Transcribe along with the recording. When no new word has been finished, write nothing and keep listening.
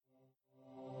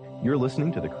You're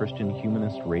listening to the Christian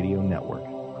Humanist Radio Network,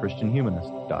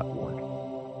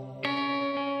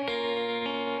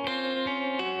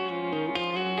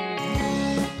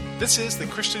 christianhumanist.org. This is the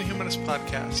Christian Humanist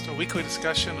Podcast, a weekly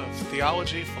discussion of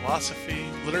theology, philosophy,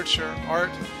 literature,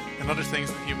 art, and other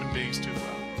things that human beings do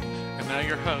well. And now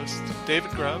your hosts,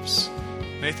 David Grubbs,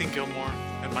 Nathan Gilmour,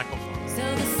 and Michael Farmer.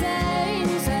 So the same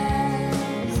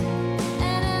says,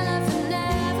 an elephant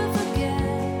never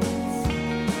forgets,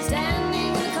 standing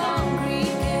in the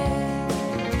concrete gate,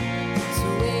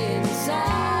 sway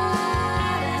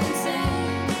inside and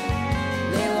insane.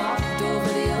 They walked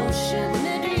over the ocean,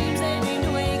 their dreams they dreamed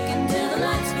awake until the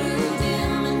lights grew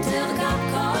dim, until the cop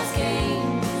cars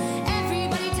came.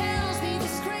 Everybody tells me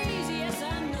this crazy, yes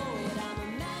I know it, I'm a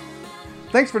man.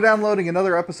 Thanks for downloading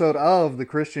another episode of the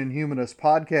Christian Humanist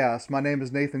Podcast. My name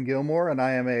is Nathan Gilmour, and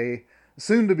I am a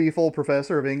soon-to-be full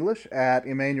professor of English at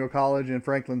Emmanuel College in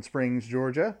Franklin Springs,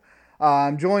 Georgia.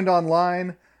 I'm joined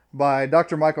online by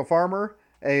Dr. Michael Farmer,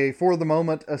 a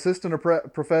for-the-moment assistant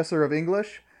professor of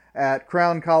English at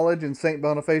Crown College in St.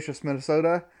 Bonifacius,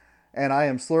 Minnesota. And I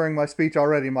am slurring my speech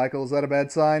already, Michael. Is that a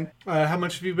bad sign? How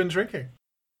much have you been drinking?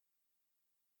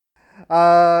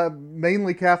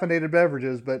 Mainly caffeinated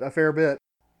beverages, but a fair bit.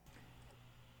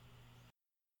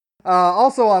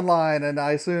 Also online, and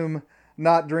I assume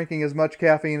not drinking as much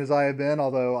caffeine as I have been,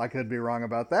 although I could be wrong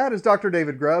about that, is Dr.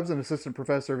 David Grubbs, an assistant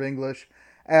professor of English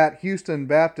at Houston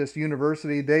Baptist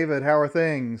University. David, how are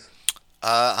things?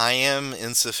 I am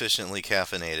insufficiently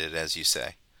caffeinated, as you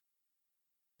say.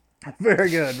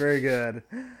 Very good, very good.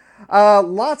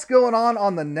 Lots going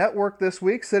on the network this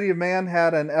week. City of Man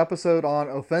had an episode on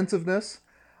offensiveness.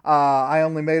 I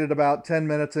only made it about 10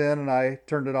 minutes in, and I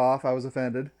turned it off. I was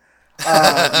offended.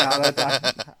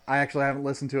 I actually haven't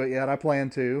listened to it yet. I plan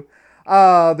to.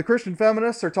 The Christian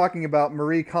feminists are talking about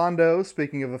Marie Kondo,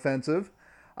 speaking of offensive.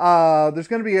 There's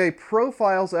going to be a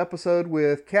Profiles episode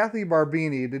with Kathy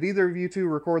Barbini. Did either of you two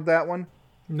record that one?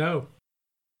 No.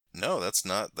 No, that's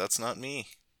not me.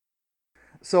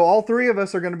 So all three of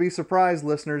us are going to be surprised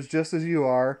listeners, just as you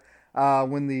are,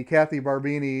 when the Kathy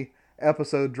Barbini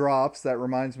episode drops. That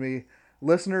reminds me,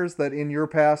 listeners, that in your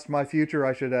past, my future,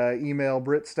 I should email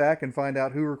Brit Stack and find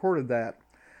out who recorded that.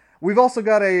 We've also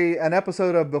got an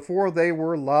episode of Before They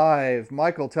Were Live.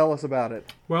 Michael, tell us about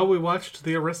it. Well, we watched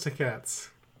The Aristocats,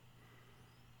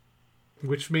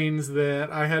 which means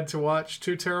that I had to watch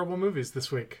two terrible movies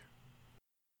this week.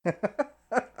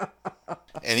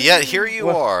 And yet here you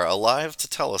are, alive to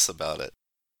tell us about it.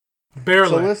 Barely.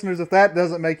 So listeners, if that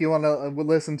doesn't make you want to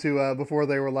listen to Before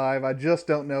They Were Live, I just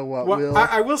don't know what will.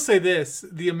 I will say this.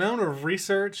 The amount of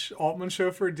research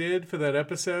Altman-Schofer did for that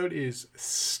episode is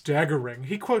staggering.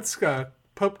 He quotes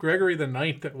Pope Gregory the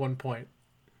Ninth at one point.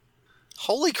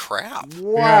 Holy crap.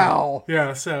 Wow.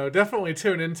 Yeah, so definitely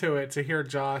tune into it to hear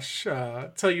Josh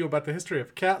tell you about the history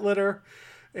of cat litter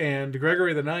and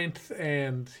Gregory the Ninth,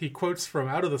 and he quotes from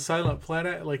Out of the Silent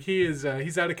Planet. Like, he's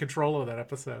out of control of that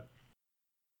episode.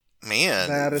 Man,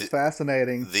 that is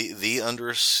fascinating.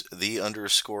 The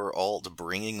underscore alt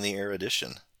bringing the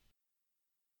erudition.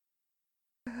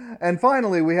 And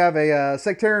finally, we have a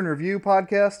sectarian review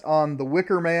podcast on The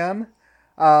Wicker Man.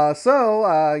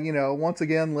 Once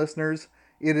again, listeners,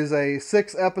 it is a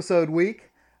 6-episode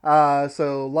week.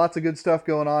 So lots of good stuff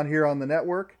going on here on the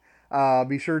network.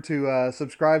 Be sure to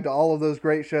subscribe to all of those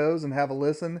great shows and have a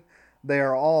listen. They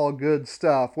are all good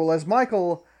stuff. Well, as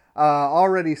Michael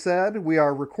already said, we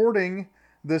are recording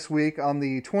this week on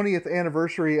the 20th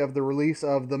anniversary of the release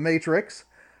of The Matrix.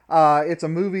 It's a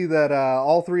movie that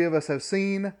all three of us have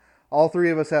seen, all three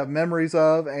of us have memories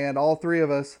of, and all three of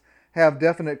us have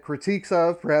definite critiques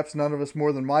of, perhaps none of us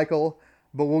more than Michael,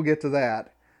 but we'll get to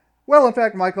that. Well, in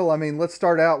fact, Michael, let's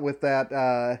start out with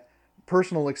that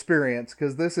personal experience,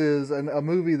 because this is a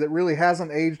movie that really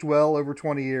hasn't aged well over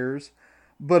 20 years.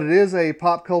 But it is a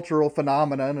pop cultural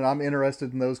phenomenon, and I'm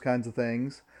interested in those kinds of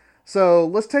things. So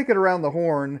let's take it around the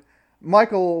horn.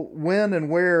 Michael, when and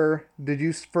where did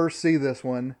you first see this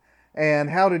one? And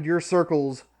how did your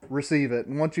circles receive it?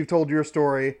 And once you've told your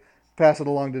story, pass it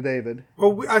along to David.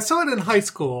 Well, I saw it in high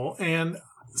school, and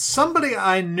somebody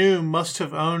I knew must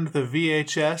have owned the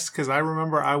VHS, because I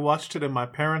remember I watched it in my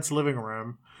parents' living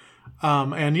room.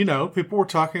 And, people were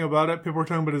talking about it. People were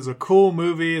talking about it as a cool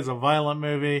movie, as a violent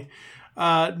movie.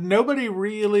 Nobody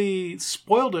really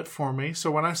spoiled it for me,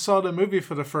 so when I saw the movie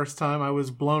for the first time, I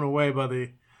was blown away by the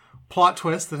plot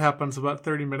twist that happens about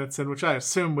 30 minutes in, which I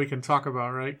assume we can talk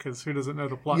about, right? Because who doesn't know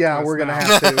the plot twist? Yeah, we're gonna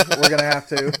have to. We're gonna have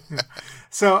to.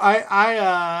 So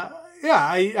I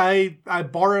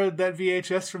borrowed that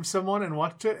VHS from someone and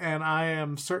watched it, and I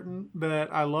am certain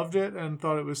that I loved it and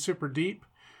thought it was super deep.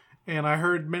 And I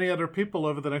heard many other people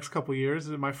over the next couple of years,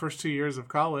 in my first 2 years of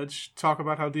college, talk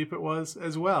about how deep it was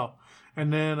as well.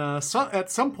 And then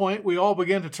at some point, we all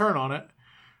began to turn on it.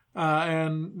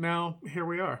 And now here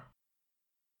we are.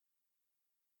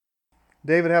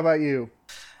 David, how about you?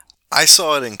 I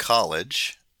saw it in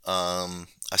college. I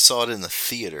saw it in the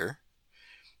theater.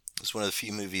 It was one of the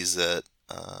few movies that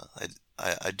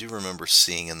I do remember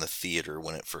seeing in the theater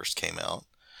when it first came out.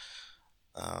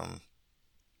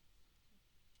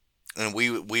 And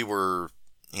we were,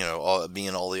 me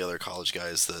and all the other college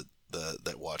guys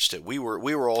that watched it, we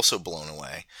were also blown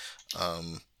away.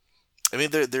 I mean,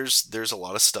 there's a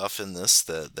lot of stuff in this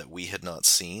that we had not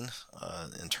seen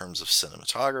in terms of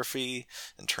cinematography,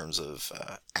 in terms of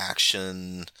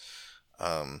action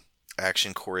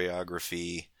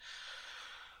choreography.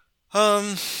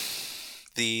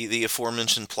 The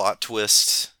aforementioned plot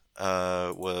twist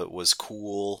was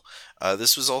cool.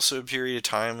 This was also a period of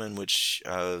time in which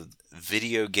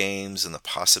video games and the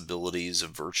possibilities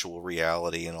of virtual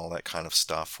reality and all that kind of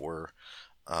stuff were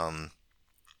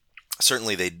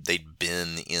certainly they'd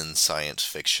been in science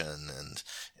fiction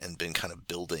and been kind of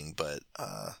building, but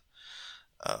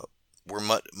were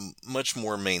much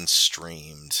more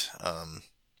mainstreamed.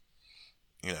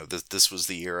 This was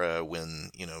the era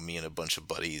when me and a bunch of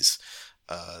buddies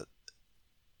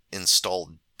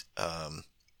installed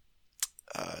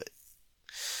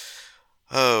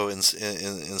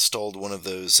installed one of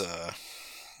those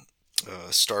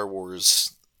Star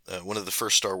Wars. One of the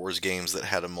first Star Wars games that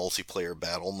had a multiplayer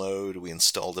battle mode. We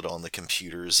installed it on the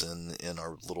computers in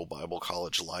our little Bible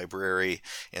college library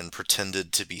and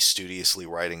pretended to be studiously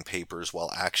writing papers while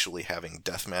actually having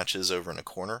death matches over in a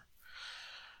corner.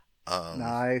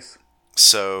 Nice.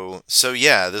 So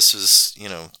yeah, this was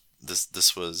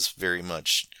this was very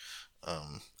much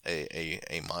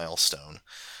a milestone.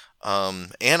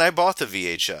 And I bought the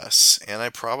VHS, and I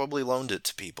probably loaned it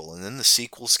to people, and then the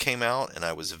sequels came out, and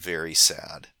I was very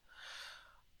sad.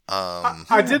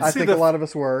 I think a lot of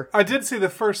us were. I did see the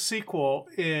first sequel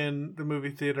in the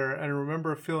movie theater, and I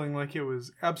remember feeling like it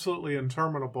was absolutely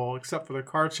interminable, except for the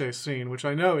car chase scene, which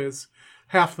I know is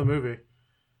half the movie.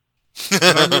 But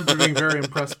I remember being very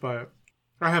impressed by it.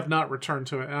 I have not returned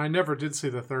to it, and I never did see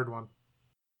the third one.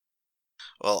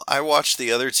 Well, I watched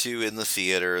the other two in the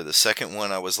theater. The second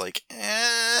one, I was like,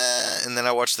 and then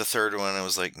I watched the third one, and I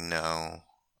was like, no,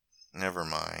 never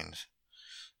mind.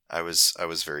 I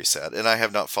was very sad, and I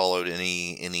have not followed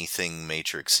anything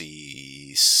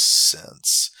Matrix-y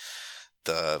since.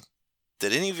 Did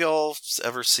any of y'all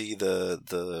ever see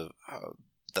the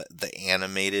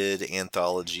animated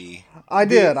anthology? I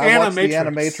did. I watched the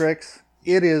Animatrix.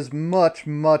 It is much,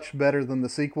 much better than the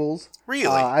sequels. Really?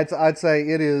 I'd say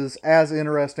it is as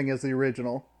interesting as the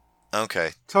original.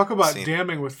 Okay. Talk about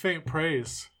damning with faint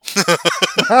praise.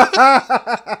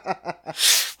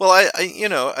 Well,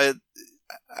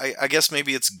 I guess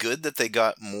maybe it's good that they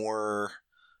got more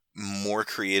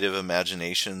creative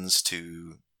imaginations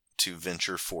to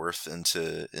venture forth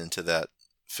into that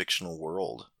fictional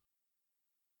world.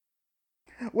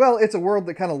 Well, it's a world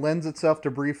that kind of lends itself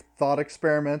to brief thought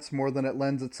experiments more than it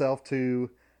lends itself to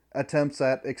attempts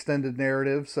at extended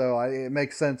narrative. So it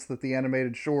makes sense that the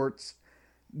animated shorts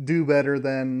do better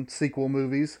than sequel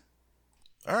movies.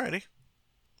 Alrighty.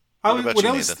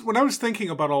 When I was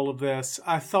thinking about all of this,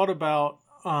 I thought about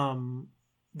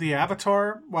the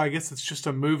Avatar. Well, I guess it's just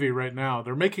a movie right now.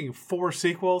 They're making 4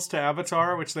 sequels to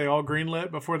Avatar, which they all greenlit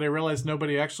before they realized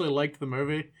nobody actually liked the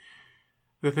movie.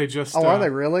 That they just are they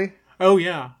really? Oh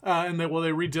yeah, and they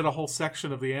redid a whole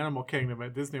section of the Animal Kingdom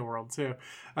at Disney World too.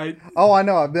 I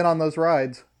know. I've been on those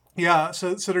rides. Yeah,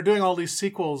 so they're doing all these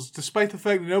sequels, despite the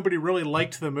fact that nobody really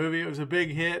liked the movie. It was a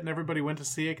big hit, and everybody went to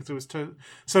see it because it was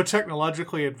so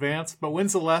technologically advanced. But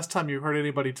when's the last time you heard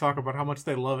anybody talk about how much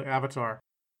they love Avatar?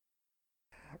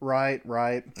 Right.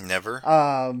 Never.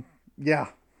 Yeah.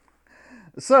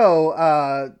 So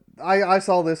I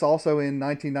saw this also in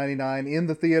 1999 in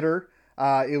the theater.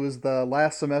 It was the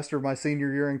last semester of my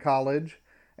senior year in college,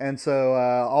 and so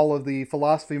all of the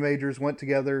philosophy majors went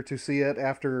together to see it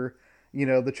after,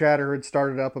 the chatter had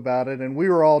started up about it, and we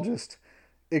were all just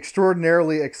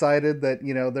extraordinarily excited that,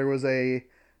 there was an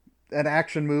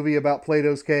action movie about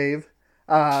Plato's Cave.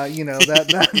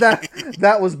 That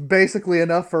was basically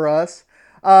enough for us.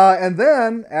 And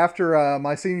then after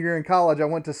my senior year in college, I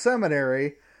went to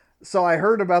seminary, so I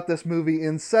heard about this movie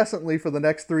incessantly for the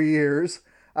next 3 years.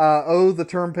 The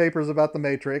term papers about the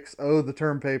Matrix. The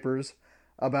term papers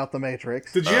about the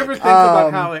Matrix. Did you ever think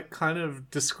about how it kind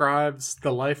of describes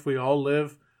the life we all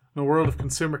live in the world of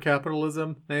consumer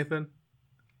capitalism, Nathan?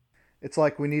 It's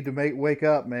like we need to wake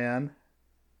up, man.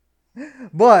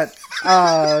 But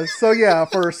so yeah,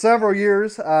 for several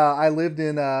years I lived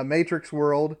in Matrix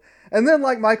world, and then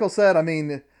like Michael said, I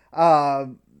mean,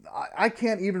 I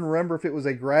can't even remember if it was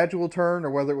a gradual turn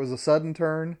or whether it was a sudden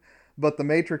turn. But the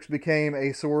Matrix became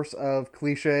a source of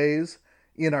cliches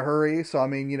in a hurry. So I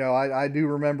mean, I do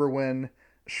remember when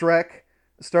Shrek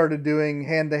started doing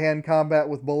hand-to-hand combat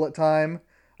with bullet time.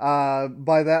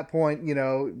 By that point,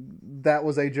 that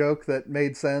was a joke that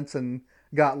made sense and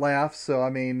got laughs. So I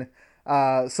mean,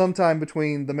 sometime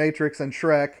between The Matrix and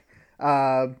Shrek,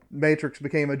 Matrix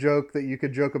became a joke that you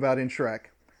could joke about in Shrek.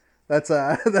 That's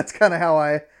that's kind of how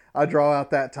I draw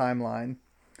out that timeline.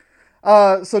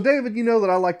 So David, you know that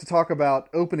I like to talk about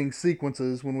opening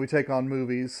sequences when we take on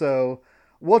movies. So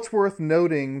what's worth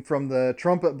noting from the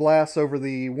trumpet blasts over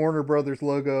the Warner Brothers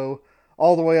logo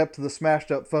all the way up to the smashed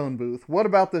up phone booth? What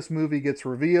about this movie gets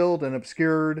revealed and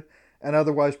obscured and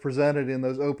otherwise presented in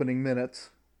those opening minutes?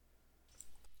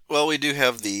 Well, we do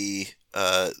have the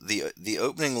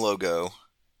opening logo,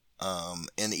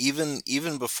 and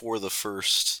even before the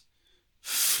first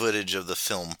footage of the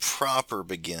film proper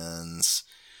begins,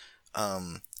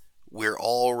 we're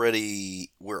already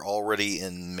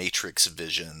in Matrix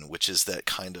vision, which is that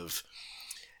kind of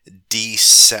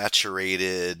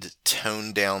desaturated,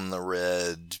 tone down the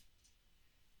red,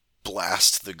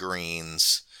 blast the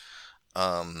greens,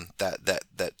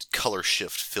 that color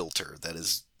shift filter that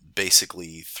is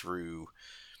basically through.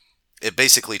 It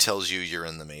basically tells you you're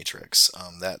in the Matrix.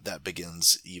 That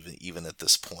begins even at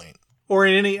this point. Or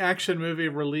in any action movie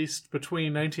released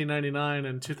between 1999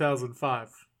 and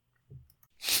 2005.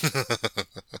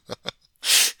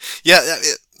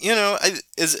 Yeah,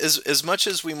 as much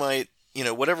as we might,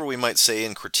 whatever we might say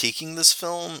in critiquing this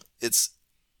film, it's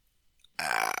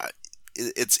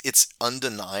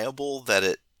undeniable that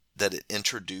it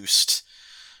introduced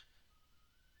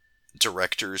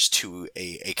directors to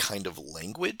a kind of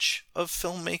language of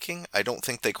filmmaking. I don't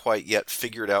think they quite yet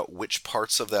figured out which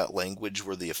parts of that language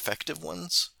were the effective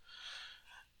ones.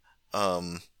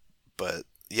 But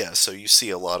yeah, so you see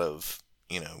a lot of,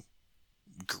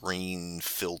 green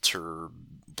filter,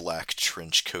 black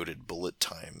trench coated bullet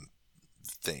time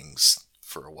things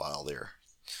for a while there.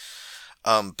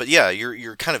 But yeah,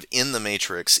 you're kind of in the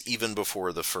Matrix even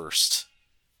before the first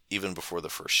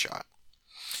shot.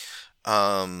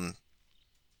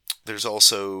 There's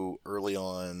also early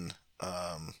on,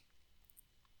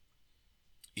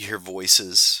 you hear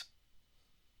voices.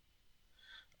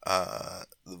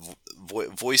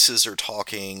 Voices are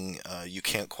talking. You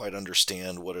can't quite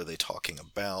understand what are they talking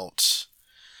about.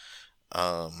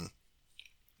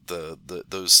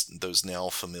 Those now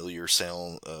familiar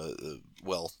sound.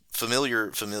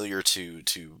 Familiar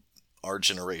to our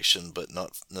generation, but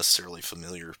not necessarily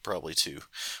familiar probably to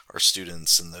our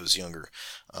students and those younger.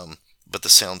 But the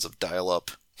sounds of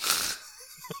dial-up,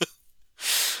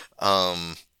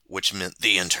 which meant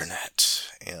the internet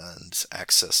and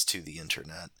access to the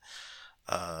internet.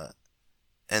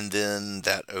 And then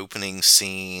that opening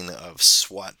scene of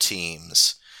SWAT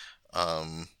teams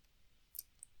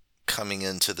coming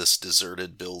into this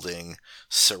deserted building,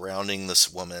 surrounding this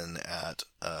woman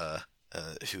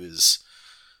who is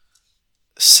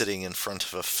sitting in front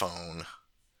of a phone,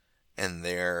 and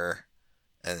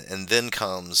then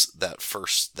comes that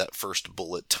first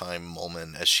bullet time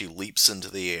moment as she leaps into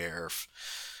the air,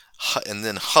 and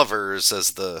then hovers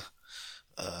as the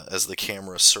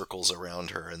camera circles around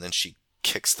her, and then she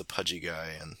kicks the pudgy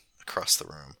guy and across the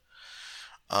room.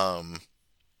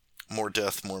 More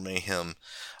death, more mayhem.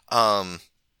 And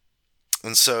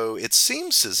so it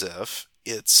seems as if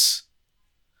it's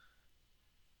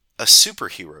a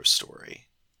superhero story,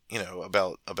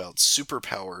 about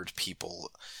superpowered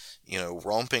people,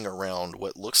 romping around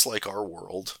what looks like our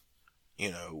world,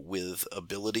 with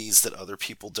abilities that other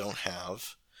people don't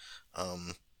have,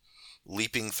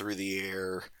 leaping through the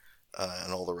air,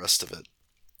 and all the rest of it.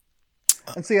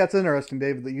 And see, that's interesting,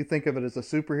 David, that you think of it as a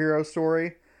superhero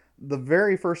story. The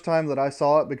very first time that I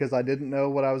saw it, because I didn't know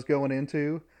what I was going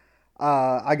into,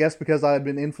 I guess because I had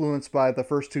been influenced by the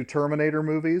first two Terminator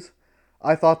movies,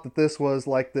 I thought that this was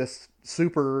like this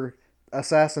super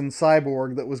assassin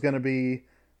cyborg that was going to be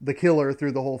the killer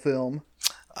through the whole film.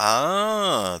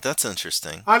 Ah, that's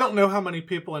interesting. I don't know how many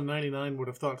people in '99 would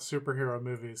have thought superhero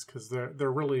movies, because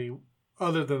they're really,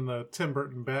 other than the Tim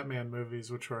Burton Batman movies,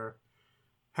 which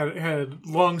had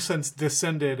long since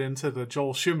descended into the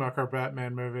Joel Schumacher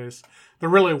Batman movies, there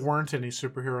really weren't any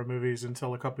superhero movies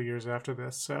until a couple years after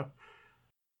this. So,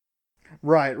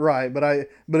 right, but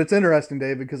it's interesting,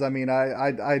 David, because I mean,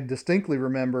 I distinctly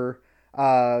remember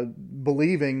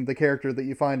believing the character that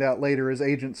you find out later is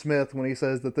Agent Smith when he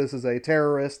says that this is a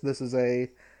terrorist, this is a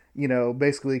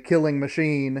basically killing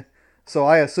machine. So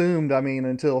I assumed,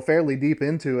 until fairly deep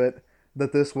into it,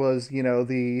 that this was,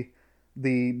 the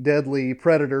deadly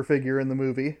predator figure in the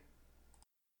movie.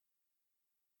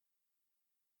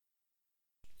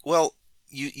 Well,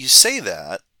 you say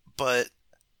that, but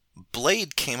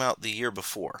Blade came out the year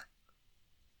before.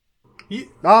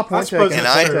 Point taken. And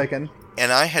Point taken.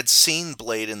 And I had seen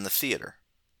Blade in the theater.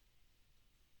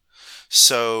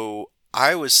 So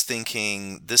I was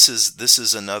thinking this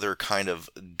is another kind of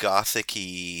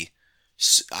gothic-y.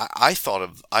 I thought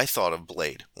of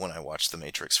Blade when I watched The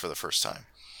Matrix for the first time.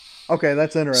 Okay,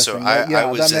 that's interesting. So I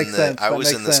was that makes sense. I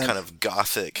was in this kind of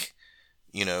gothic,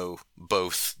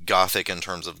 both gothic in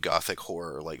terms of gothic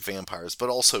horror like vampires, but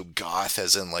also goth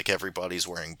as in like everybody's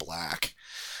wearing black.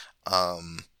 I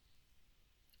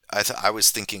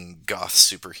was thinking goth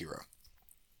superhero.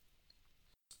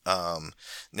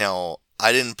 Now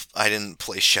I didn't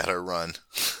play Shadowrun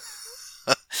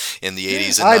in the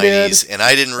 80s and 90s, and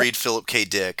I didn't read Philip K.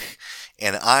 Dick,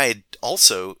 and I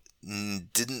also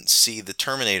didn't see the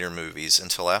Terminator movies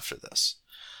until after this.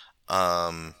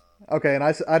 Okay, and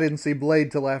I didn't see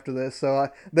Blade till after this, so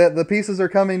the pieces are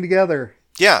coming together.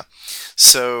 Yeah,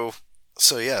 so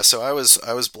I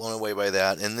was blown away by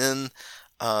that, and then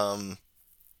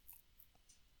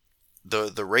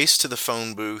the race to the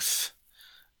phone booth,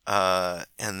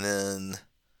 and then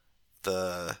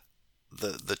the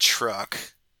truck.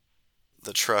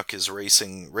 The truck is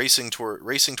racing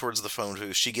towards the phone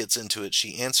booth. She gets into it.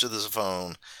 She answers the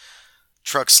phone.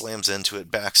 Truck slams into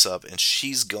it, backs up, and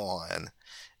she's gone.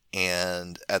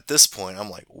 And at this point,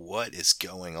 I'm like, what is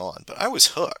going on? But I was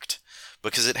hooked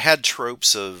because it had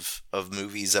tropes of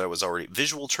movies that I was already,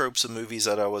 visual tropes of movies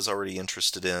that I was already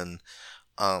interested in.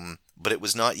 But it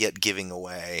was not yet giving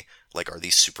away, like, are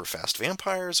these super fast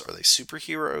vampires? Are they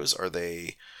superheroes? Are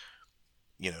they,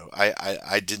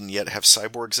 I didn't yet have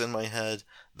cyborgs in my head.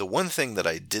 The one thing that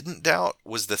I didn't doubt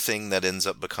was the thing that ends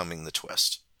up becoming the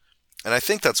twist. And I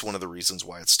think that's one of the reasons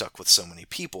why it stuck with so many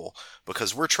people,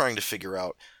 because we're trying to figure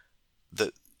out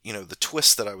the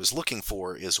twist that I was looking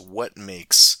for is what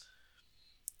makes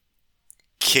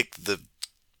kick the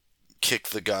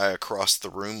guy across the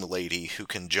room lady who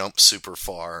can jump super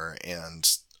far and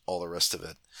all the rest of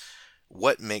it.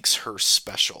 What makes her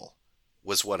special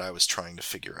was what I was trying to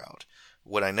figure out.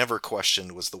 What I never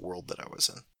questioned was the world that I was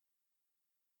in.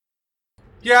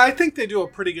 Yeah, I think they do a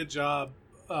pretty good job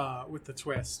with the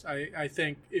twist. I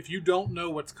think if you don't know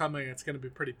what's coming, it's going to be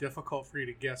pretty difficult for you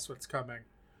to guess what's coming.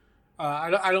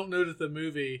 I don't know that the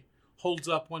movie holds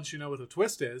up once you know what the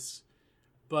twist is,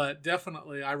 but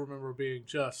definitely I remember being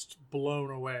just blown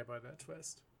away by that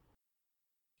twist.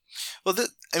 Well,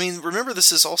 remember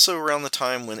this is also around the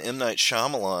time when M. Night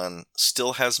Shyamalan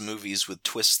still has movies with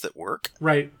twists that work.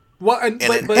 Right. Well, and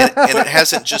it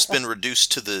hasn't just been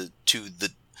reduced to the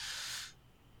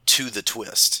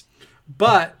twist.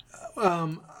 But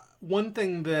one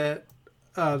thing that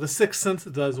The Sixth Sense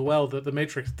does well, that The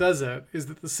Matrix doesn't, is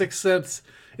that The Sixth Sense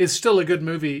is still a good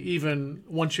movie even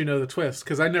once you know the twist.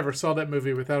 Because I never saw that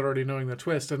movie without already knowing the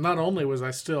twist. And not only was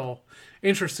I still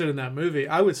interested in that movie,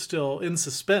 I was still in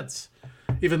suspense,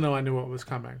 even though I knew what was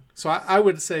coming. So I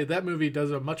would say that movie does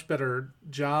a much better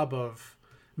job of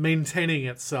maintaining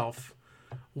itself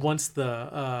once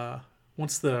the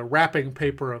wrapping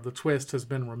paper of the twist has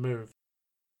been removed.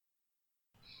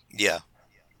 Yeah.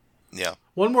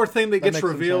 One more thing that gets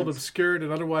revealed, obscured,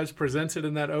 and otherwise presented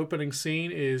in that opening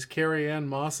scene is Carrie Ann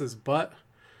Moss's butt.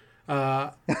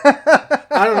 I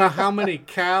don't know how many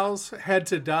cows had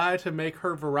to die to make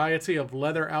her variety of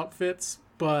leather outfits,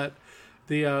 but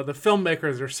the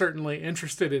filmmakers are certainly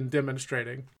interested in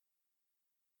demonstrating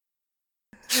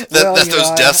that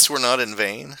those deaths were not in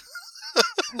vain.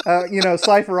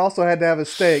 Cypher also had to have a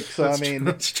steak, so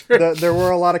there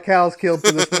were a lot of cows killed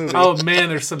for this movie. Oh man,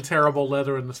 there's some terrible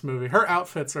leather in this movie. Her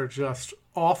outfits are just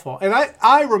awful, and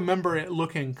I remember it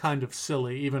looking kind of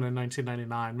silly even in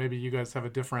 1999. Maybe you guys have a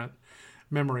different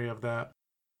memory of that.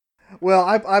 Well,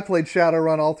 I played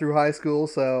Shadowrun all through high school,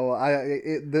 so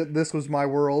this was my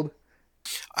world.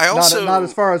 I also not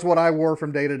as far as what I wore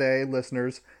from day to day,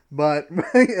 listeners, but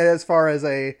as far as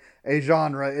a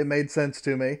genre, it made sense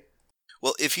to me.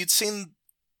 Well, if you'd seen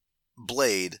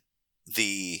Blade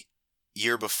the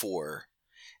year before,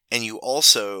 and you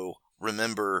also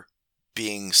remember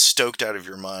being stoked out of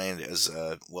your mind as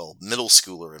a, middle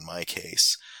schooler in my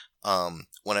case,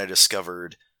 when I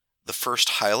discovered the first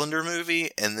Highlander movie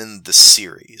and then the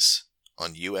series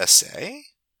on USA.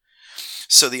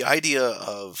 So the idea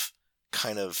of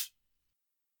kind of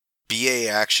BA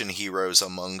action heroes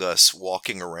among us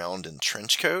walking around in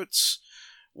trench coats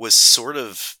was sort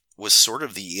of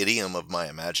the idiom of my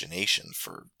imagination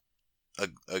for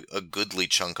a goodly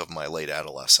chunk of my late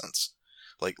adolescence.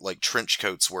 Like trench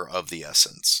coats were of the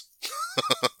essence.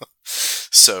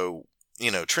 So,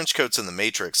 trench coats in the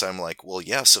Matrix, I'm like, well,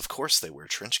 yes, of course they wear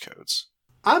trench coats.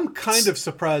 I'm kind of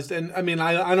surprised, and I mean,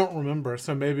 I don't remember,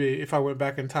 so maybe if I went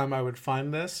back in time, I would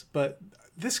find this. But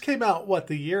this came out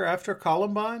the year after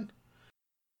Columbine?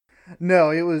 No,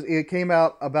 it came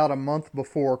out about a month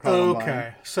before Columbine.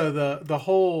 Okay, so the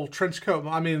whole trench coat.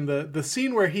 I mean, the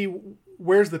scene where he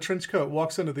wears the trench coat,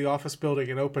 walks into the office building,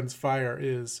 and opens fire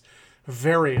is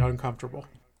very uncomfortable.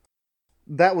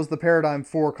 That was the paradigm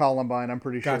for Columbine, I'm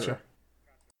pretty sure. Gotcha.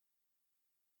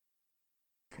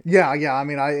 Yeah. I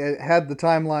mean, had the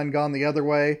timeline gone the other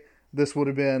way, this would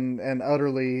have been an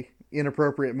utterly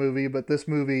inappropriate movie, but this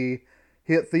movie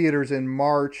hit theaters in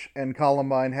March, and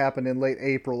Columbine happened in late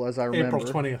April, as I remember.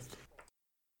 April 20th.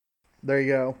 There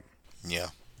you go. Yeah.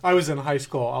 I was in high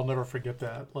school. I'll never forget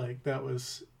that. Like, that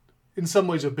was, in some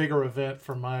ways, a bigger event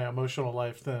for my emotional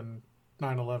life than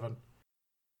 9/11.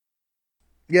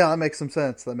 Yeah, that makes some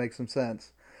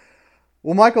sense.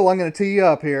 Well, Michael, I'm going to tee you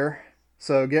up here,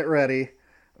 so get ready.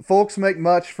 Folks make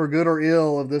much, for good or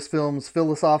ill, of this film's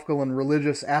philosophical and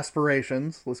religious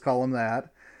aspirations. Let's call them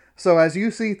that. So as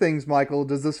you see things, Michael,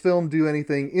 does this film do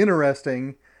anything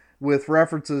interesting with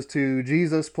references to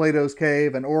Jesus, Plato's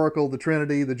Cave, an Oracle, the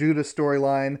Trinity, the Judas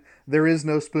storyline, There Is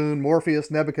No Spoon,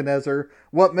 Morpheus, Nebuchadnezzar,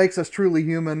 What Makes Us Truly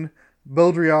Human,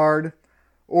 Baudrillard,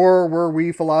 or were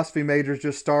we philosophy majors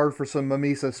just starved for some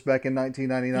mimesis back in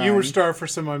 1999? You were starved for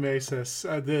some mimesis.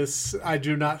 I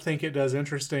do not think it does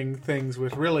interesting things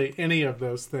with really any of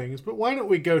those things, but why don't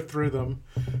we go through them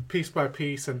piece by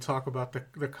piece and talk about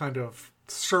the kind of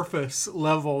surface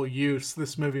level use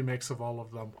this movie makes of all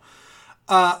of them.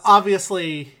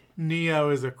 Obviously, Neo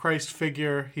is a Christ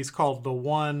figure. He's called the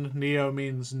One. Neo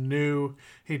means new.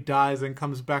 He dies and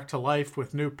comes back to life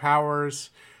with new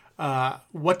powers.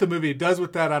 What the movie does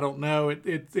with that, I don't know.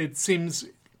 It seems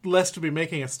less to be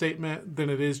making a statement than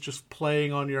it is just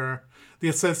playing on the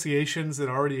associations that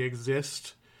already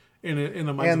exist in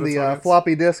the minds of its audience.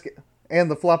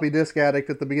 The floppy disk addict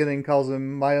at the beginning calls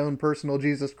him my own personal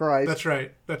Jesus Christ. That's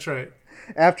right.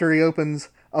 After he opens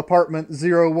apartment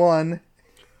 01.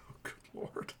 Oh, good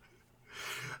Lord.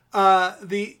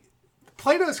 The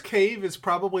Plato's Cave is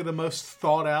probably the most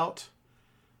thought out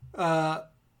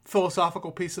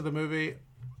philosophical piece of the movie.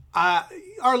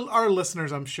 Our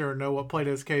listeners, I'm sure, know what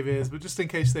Plato's Cave is, but just in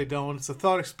case they don't, it's a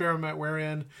thought experiment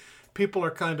wherein people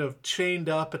are kind of chained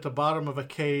up at the bottom of a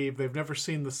cave. They've never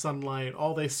seen the sunlight.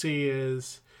 All they see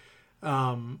is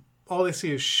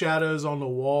shadows on the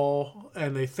wall,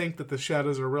 and they think that the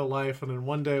shadows are real life. And then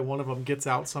one day, one of them gets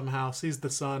out somehow, sees the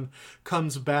sun,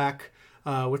 comes back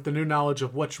with the new knowledge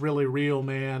of what's really real,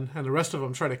 man. And the rest of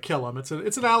them try to kill him. It's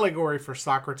an allegory for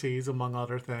Socrates, among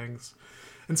other things.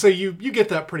 And so you get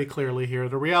that pretty clearly here.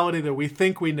 The reality that we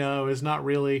think we know is not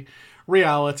really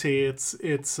reality. It's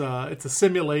a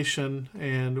simulation.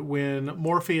 And when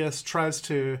Morpheus tries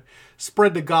to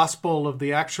spread the gospel of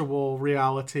the actual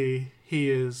reality, he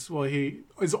is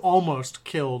almost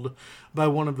killed by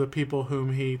one of the people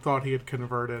whom he thought he had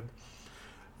converted.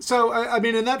 So, I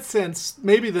mean, in that sense,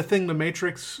 maybe the thing The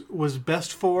Matrix was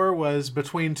best for was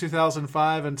between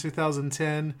 2005 and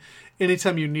 2010.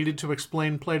 Anytime you needed to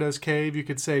explain Plato's Cave, you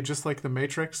could say, just like The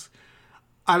Matrix.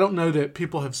 I don't know that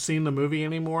people have seen the movie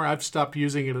anymore. I've stopped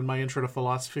using it in my intro to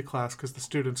philosophy class because the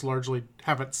students largely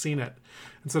haven't seen it.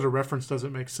 And so the reference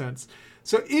doesn't make sense.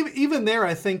 So even there,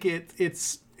 I think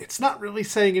it's not really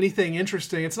saying anything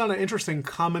interesting. It's not an interesting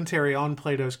commentary on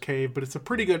Plato's Cave, but it's a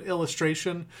pretty good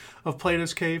illustration of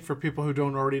Plato's Cave for people who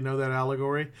don't already know that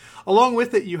allegory. Along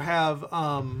with it, you have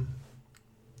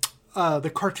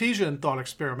the Cartesian thought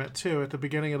experiment, too, at the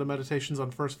beginning of the Meditations on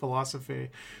First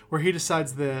Philosophy, where he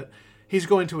decides that he's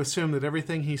going to assume that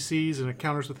everything he sees and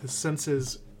encounters with his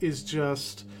senses is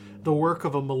just the work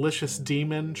of a malicious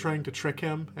demon trying to trick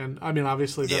him. And, I mean,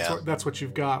 obviously, that's what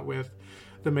you've got with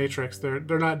The Matrix. They're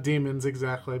not demons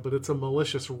exactly, but it's a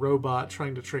malicious robot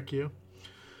trying to trick you.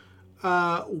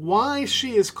 Why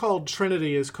she is called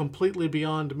Trinity is completely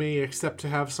beyond me, except to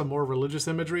have some more religious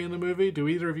imagery in the movie. Do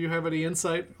either of you have any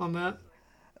insight on that?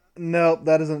 Nope,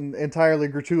 that is an entirely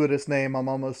gratuitous name, I'm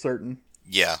almost certain.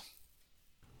 Yeah.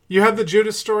 You have the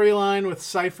Judas storyline with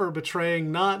Cypher betraying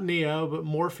not Neo, but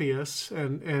Morpheus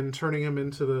and turning him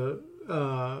into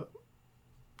the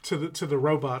to the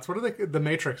robots. What are they? The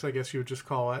Matrix, I guess you would just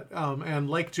call it. And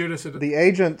like Judas, the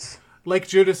agents. Like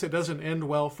Judas, it doesn't end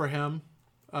well for him.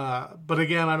 But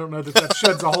again, I don't know that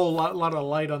sheds a whole lot of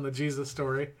light on the Jesus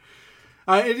story.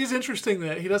 It is interesting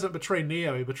that he doesn't betray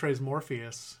Neo; he betrays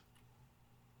Morpheus.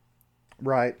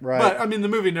 Right. But, I mean, the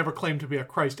movie never claimed to be a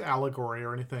Christ allegory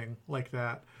or anything like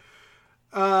that.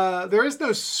 There is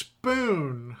no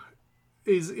spoon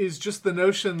is just the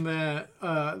notion that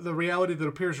the reality that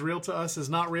appears real to us is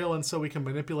not real, and so we can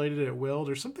manipulate it at will.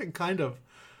 There's something kind of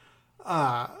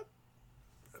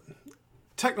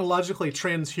technologically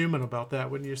transhuman about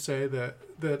that when you say that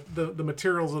the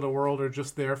materials of the world are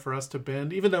just there for us to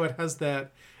bend, even though it has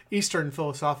that Eastern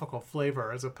philosophical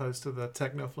flavor as opposed to the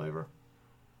techno flavor.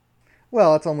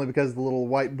 Well, it's only because the little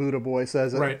white Buddha boy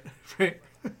says it. Right.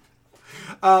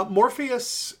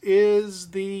 Morpheus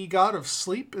is the god of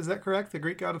sleep. Is that correct? The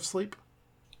Greek god of sleep?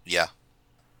 Yeah.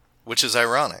 Which is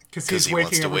ironic. Because he's he waking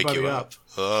wants to wake everybody you up.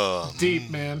 Oh. Deep,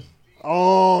 man.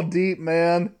 Oh, deep,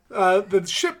 man. The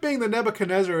ship being the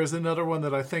Nebuchadnezzar is another one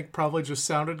that I think probably just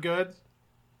sounded good.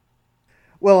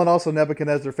 Well, and also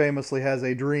Nebuchadnezzar famously has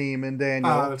a dream in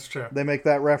Daniel. That's true. They make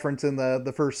that reference in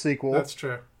the first sequel. That's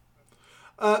true.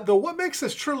 The what makes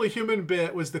us truly human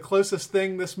bit was the closest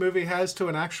thing this movie has to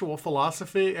an actual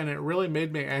philosophy, and it really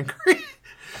made me angry.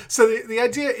 So the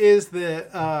idea is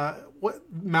that what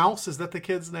Mouse, is that the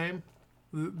kid's name?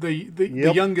 The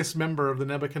youngest member of the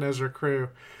Nebuchadnezzar crew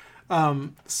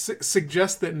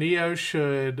suggests that Neo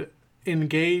should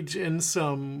engage in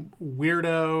some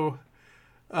weirdo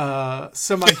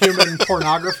semi-human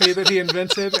pornography that he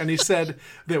invented, and he said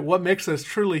that what makes us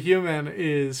truly human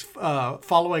is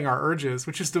following our urges,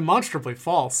 which is demonstrably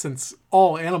false since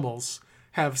all animals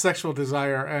have sexual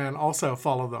desire and also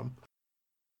follow them.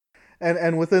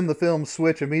 And within the film,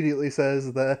 Switch immediately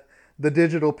says the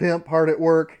digital pimp hard at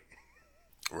work.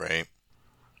 Right.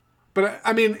 But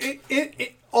I mean,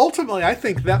 it ultimately, I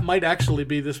think that might actually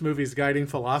be this movie's guiding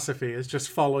philosophy: is just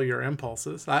follow your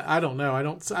impulses. I don't know. I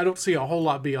don't see a whole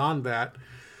lot beyond that.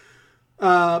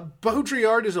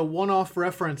 Baudrillard is a one-off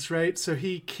reference, right? So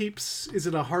he keeps, is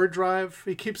it a hard drive?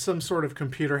 He keeps some sort of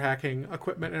computer hacking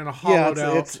equipment in a hollowed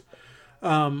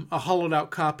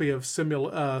out copy of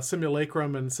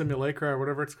Simulacrum and Simulacra, or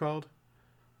whatever it's called.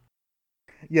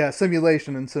 Yeah,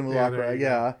 simulation and simulacra.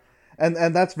 Yeah.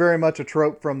 And that's very much a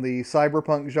trope from the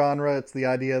cyberpunk genre. It's the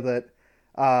idea that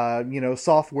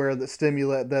software that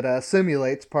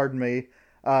simulates,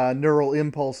 neural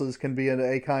impulses can be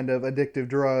a kind of addictive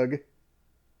drug.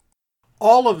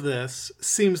 All of this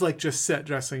seems like just set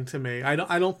dressing to me. I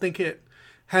don't think it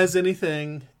has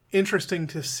anything interesting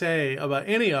to say about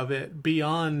any of it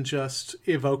beyond just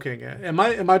evoking it. Am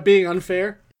I being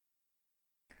unfair?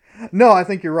 No, I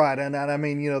think you're right. And I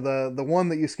mean, the one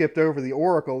that you skipped over, the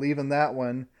Oracle, even that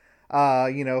one,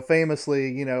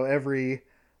 famously, every,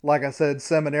 like I said,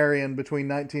 seminarian between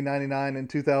 1999 and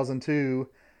 2002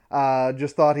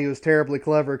 just thought he was terribly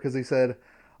clever because he said,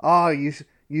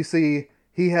 you see,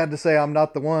 he had to say I'm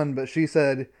not the one, but she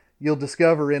said, you'll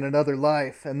discover in another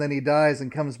life. And then he dies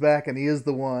and comes back and he is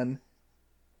the one.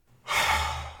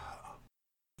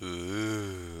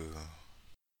 Ooh.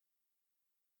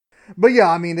 But yeah,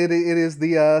 I mean, it is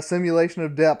the simulation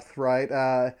of depth, right?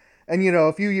 And,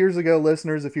 a few years ago,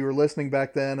 listeners, if you were listening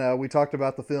back then, we talked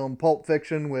about the film Pulp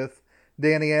Fiction with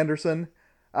Danny Anderson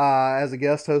as a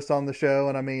guest host on the show.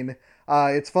 And I mean,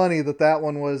 it's funny that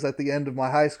one was at the end of my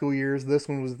high school years. This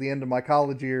one was at the end of my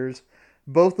college years.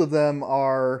 Both of them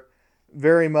are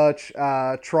very much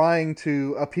trying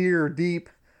to appear deep,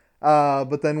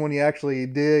 but then when you actually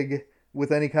dig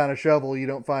with any kind of shovel, you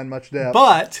don't find much depth.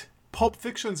 But Pulp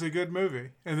Fiction's a good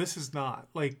movie, and this is not.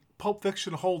 Like, Pulp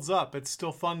Fiction holds up. It's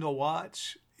still fun to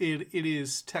watch. It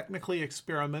is technically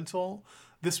experimental.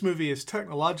 This movie is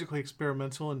technologically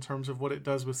experimental in terms of what it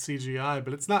does with CGI,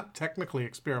 but it's not technically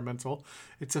experimental.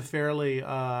 It's a fairly,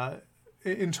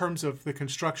 in terms of the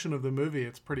construction of the movie,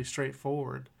 it's pretty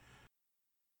straightforward.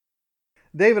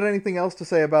 David, anything else to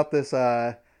say about this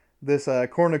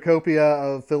cornucopia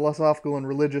of philosophical and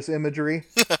religious imagery?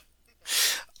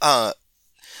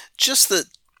 Just that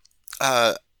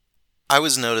I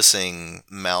was noticing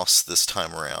Mouse this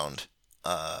time around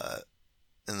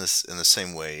in the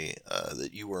same way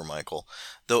that you were, Michael.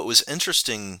 Though it was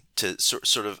interesting to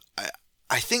sort of,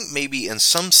 I think maybe in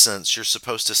some sense you're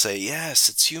supposed to say, yes,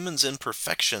 it's humans'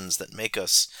 imperfections that make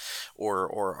us, or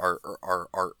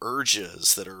our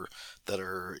urges that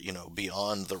are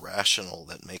beyond the rational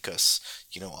that make us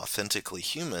authentically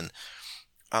human.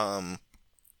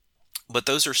 But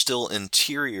those are still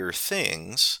interior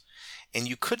things, and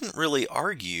you couldn't really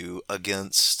argue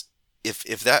against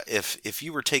if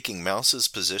you were taking Mouse's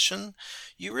position,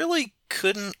 you really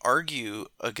couldn't argue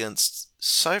against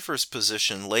Cypher's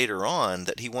position later on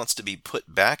that he wants to be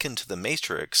put back into the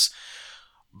Matrix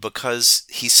because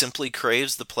he simply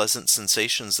craves the pleasant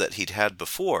sensations that he'd had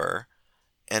before,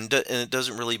 and it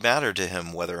doesn't really matter to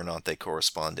him whether or not they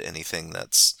correspond to anything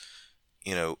that's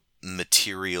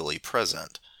materially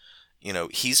present.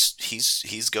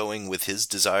 He's going with his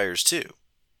desires too.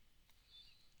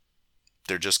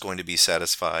 They're just going to be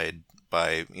satisfied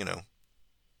by,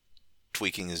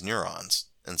 tweaking his neurons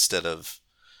instead of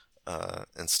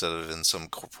in some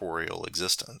corporeal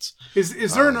existence.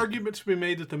 Is there an argument to be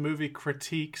made that the movie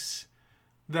critiques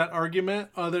that argument,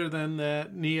 other than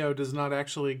that Neo does not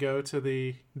actually go to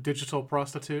the digital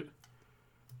prostitute?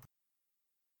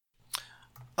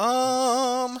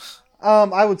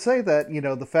 I would say that,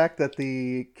 the fact that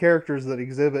the characters that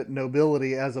exhibit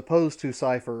nobility as opposed to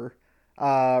Cypher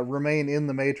remain in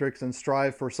the Matrix and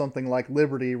strive for something like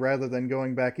liberty rather than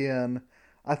going back in,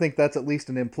 I think that's at least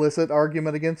an implicit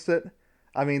argument against it.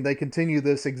 I mean, they continue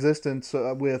this existence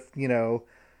with,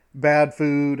 bad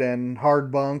food and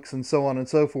hard bunks and so on and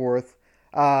so forth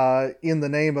in the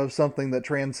name of something that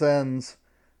transcends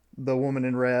the woman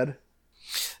in red.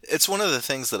 It's one of the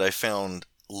things that I found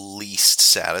least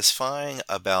satisfying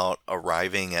about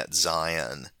arriving at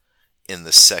Zion in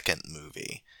the second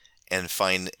movie and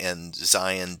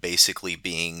Zion basically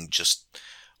being just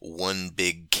one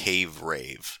big cave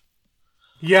rave.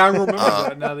 Yeah, I remember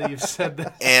that now that you've said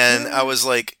that. And I was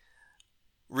like,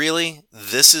 really?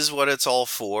 This is what it's all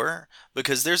for?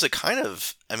 Because there's a kind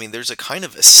of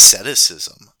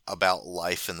asceticism about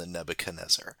life in the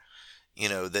Nebuchadnezzar.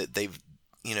 That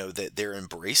they're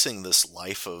embracing this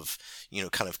life of,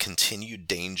 kind of continued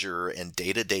danger and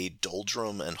day-to-day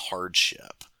doldrum and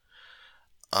hardship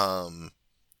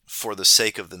for the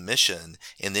sake of the mission.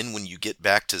 And then when you get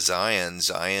back to Zion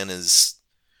is,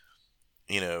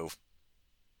 I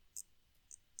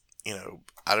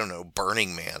don't know,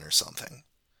 Burning Man or something.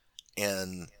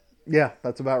 And yeah,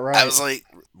 that's about right. I was like,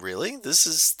 really? This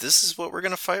is what we're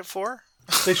going to fight for?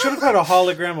 They should have had a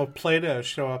hologram of Plato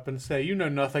show up and say, "You know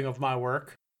nothing of my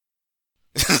work."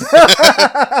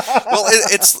 Well,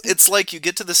 it's like you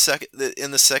get to the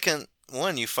second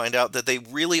one, you find out that they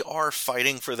really are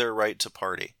fighting for their right to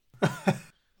party.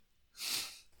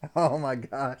 Oh my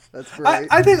gosh, that's great.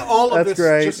 I think all of this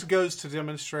great. Just goes to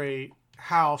demonstrate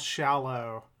how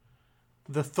shallow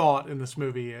the thought in this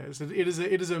movie is. It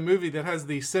is a movie that has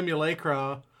the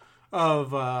simulacra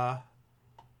of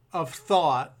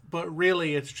thought, but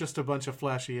really it's just a bunch of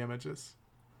flashy images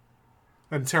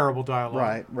and terrible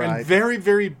dialogue, right, and very,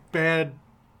 very bad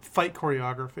fight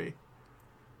choreography.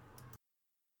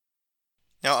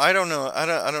 Now, I don't know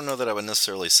that I would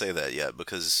necessarily say that yet,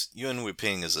 because Yuen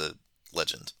Woo-ping is a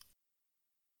legend.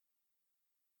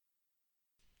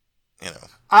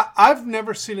 I've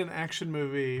never seen an action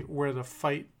movie where the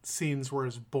fight scenes were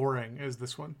as boring as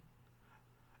this one.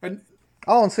 And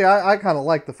see, I kind of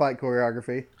like the fight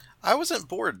choreography. I wasn't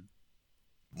bored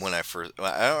when I first...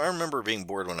 I remember being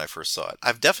bored when I first saw it.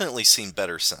 I've definitely seen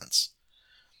better since.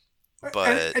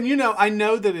 But... And I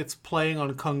know that it's playing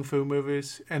on kung fu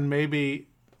movies, and maybe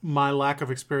my lack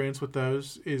of experience with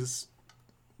those is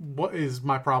what is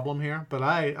my problem here. But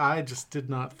I just did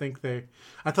not think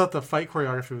I thought the fight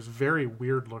choreography was very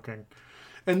weird looking.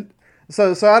 And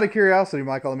so out of curiosity,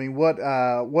 Michael, I mean, what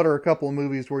are a couple of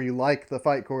movies where you like the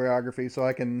fight choreography, so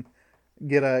I can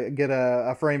get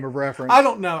a frame of reference? I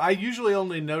don't know. I usually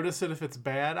only notice it if it's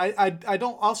bad. I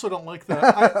also don't like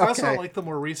I also don't like the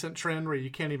more recent trend where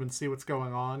you can't even see what's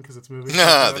going on because it's moving.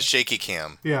 The shaky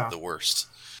cam. Yeah, the worst.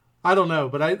 I don't know,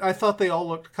 but I thought they all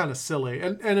looked kind of silly,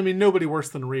 and I mean nobody worse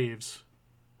than Reeves.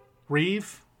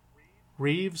 Reeves.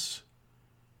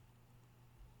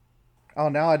 Oh,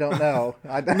 now I don't know.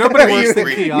 Nobody worse than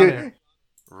Keanu.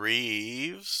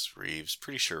 Reeves.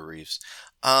 Pretty sure Reeves.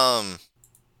 But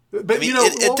I mean,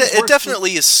 it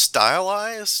definitely is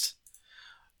stylized,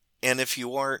 and if you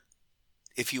weren't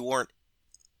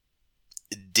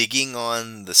digging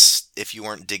on those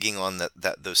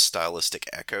stylistic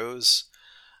echoes,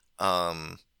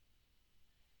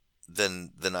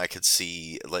 then I could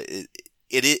see like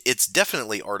it's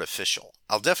definitely artificial.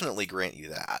 I'll definitely grant you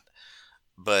that,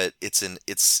 but it's an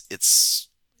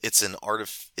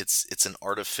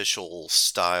artificial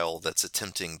style that's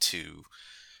attempting to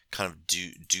kind of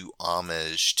do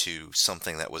homage to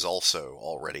something that was also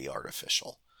already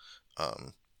artificial.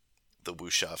 The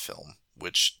wuxia film,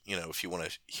 which, if you want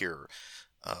to hear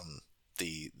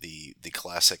the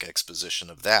classic exposition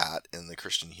of that in the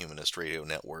Christian Humanist Radio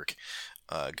Network,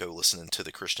 go listen to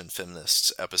the Christian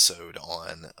Feminists episode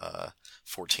on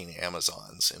 14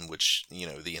 Amazons, in which,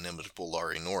 the inimitable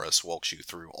Laurie Norris walks you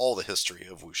through all the history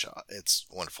of wuxia. It's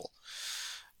wonderful.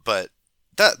 But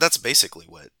that's basically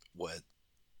what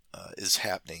is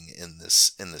happening in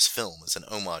this film, is an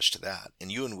homage to that.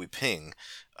 And Yuen Woo-ping,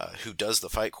 who does the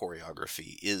fight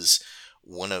choreography, is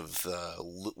one of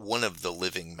the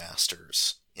living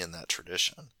masters in that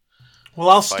tradition. Well,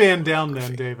 I'll stand down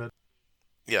then, David.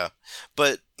 Yeah,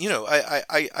 but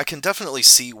I can definitely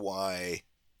see why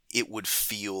it would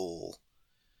feel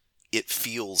it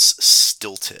feels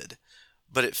stilted,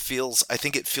 but I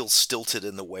think it feels stilted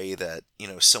in the way that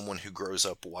someone who grows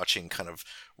up watching kind of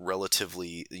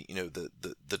relatively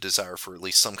the desire for at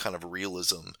least some kind of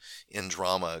realism in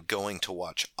drama going to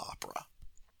watch opera.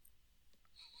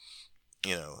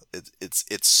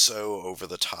 It's so over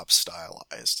the top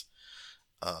stylized,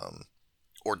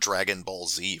 or Dragon Ball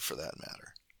Z for that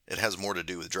matter. It has more to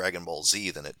do with Dragon Ball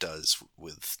Z than it does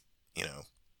with,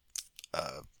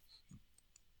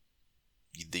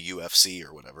 the UFC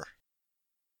or whatever.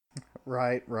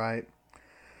 Right, right.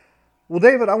 Well,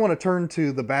 David, I want to turn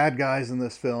to the bad guys in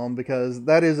this film because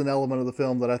that is an element of the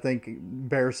film that I think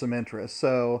bears some interest.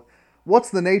 So,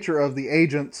 what's the nature of the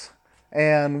agents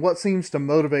and what seems to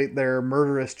motivate their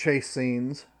murderous chase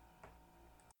scenes?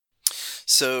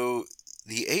 So,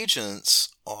 the agents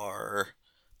are...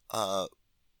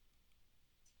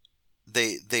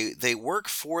 They work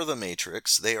for the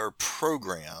Matrix. They are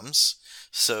programs.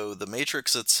 So the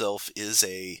Matrix itself is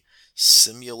a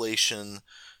simulation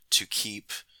to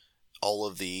keep all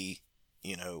of the,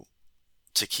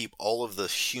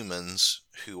 humans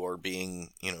who are being,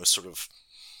 sort of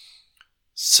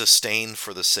sustained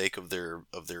for the sake of their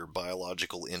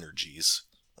biological energies,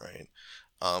 right?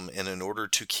 And in order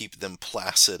to keep them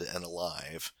placid and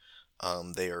alive,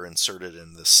 they are inserted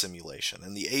in this simulation,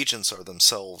 and the agents are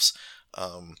themselves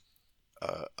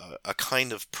a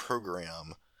kind of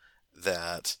program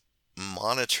that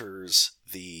monitors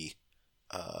the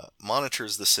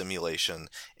simulation,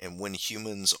 and when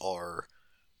humans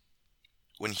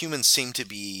seem to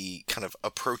be kind of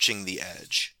approaching the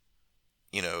edge,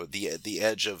 the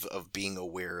edge of being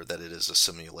aware that it is a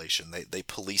simulation, they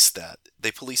police that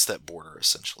border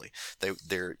essentially.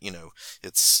 They're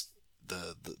it's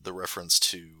the reference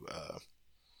to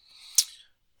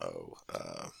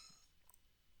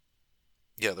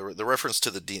the reference to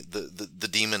the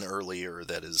demon earlier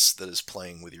that is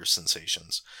playing with your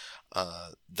sensations.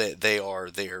 They are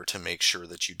there to make sure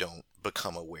that you don't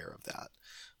become aware of that.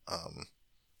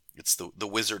 It's the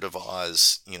Wizard of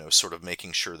Oz, sort of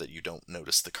making sure that you don't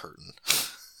notice the curtain.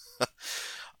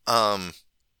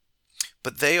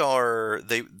 But they are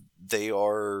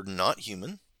not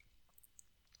human.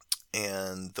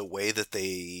 And the way that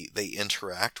they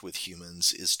interact with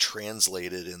humans is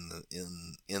translated in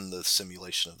the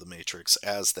simulation of the Matrix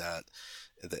as that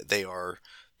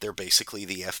they're basically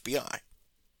the FBI.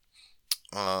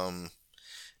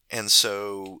 And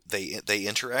so they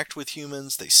interact with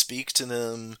humans, they speak to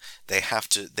them, they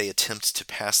attempt to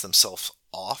pass themselves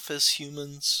off as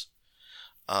humans.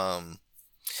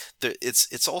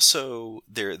 It's also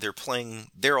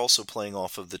they're also playing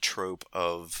off of the trope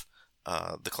of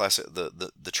the classic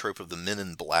the trope of the Men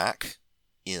in Black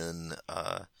in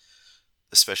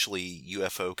especially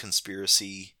UFO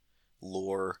conspiracy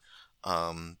lore.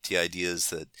 The idea is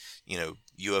that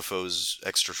UFOs,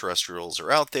 extraterrestrials,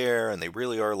 are out there and they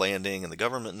really are landing and the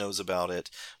government knows about it,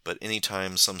 but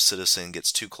anytime some citizen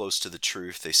gets too close to the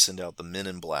truth, they send out the Men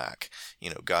in Black,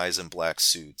 guys in black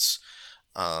suits,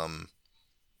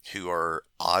 who are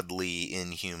oddly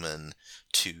inhuman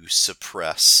to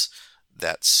suppress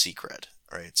that secret,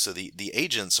 right? So the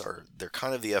agents they're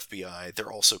kind of the FBI.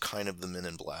 They're also kind of the Men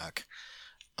in Black.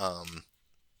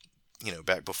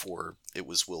 Back before it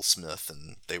was Will Smith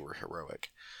and they were heroic.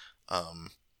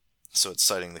 So it's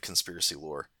citing the conspiracy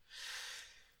lore.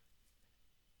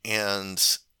 And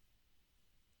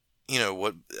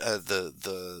what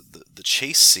the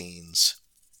chase scenes,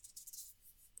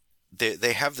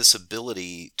 they have this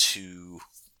ability to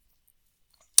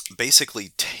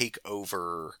basically take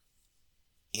over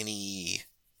any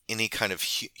kind of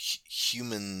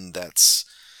human that's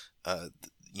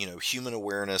human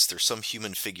awareness. There's some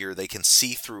human figure. They can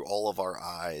see through all of our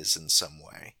eyes in some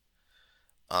way.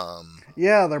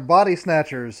 Yeah, they're body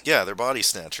snatchers. Yeah, they're body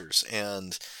snatchers.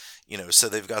 And, so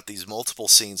they've got these multiple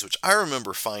scenes, which I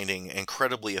remember finding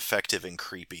incredibly effective and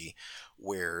creepy,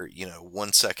 where,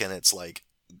 1 second it's like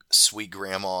sweet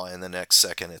grandma, and the next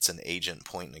second it's an agent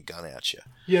pointing a gun at you.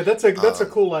 Yeah, that's a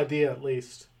cool idea, at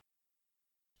least.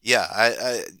 Yeah,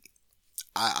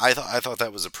 I thought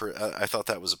that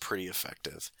was pretty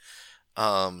effective,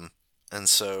 and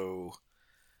so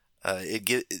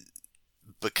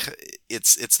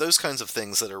it's those kinds of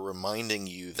things that are reminding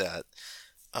you that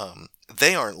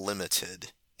they aren't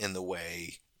limited in the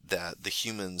way that the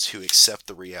humans who accept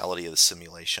the reality of the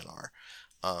simulation are.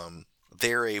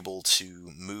 They're able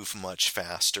to move much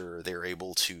faster. They're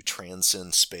able to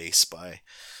transcend space by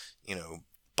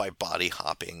body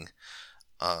hopping.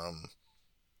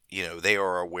 they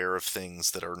are aware of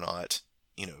things that are not,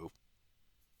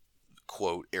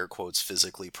 quote, air quotes,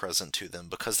 physically present to them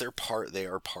because they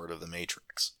are part of the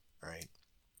Matrix, right?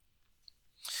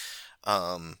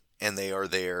 And they are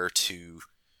there to,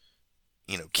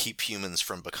 keep humans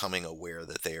from becoming aware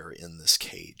that they are in this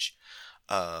cage.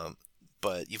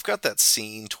 But you've got that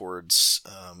scene towards,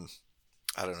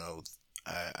 I don't know,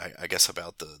 I guess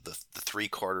about the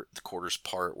three-quarters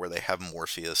part where they have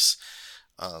Morpheus.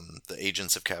 The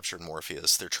agents have captured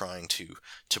Morpheus. They're trying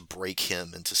to break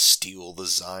him and to steal the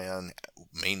Zion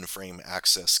mainframe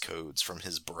access codes from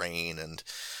his brain, and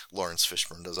Lawrence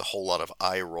Fishburne does a whole lot of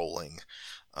eye rolling,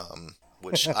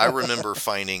 which I remember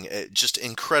finding just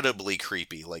incredibly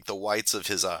creepy. Like the whites of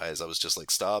his eyes, I was just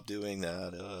like, stop doing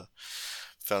that.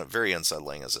 Found it very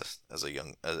unsettling as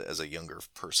a younger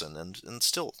person, and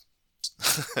still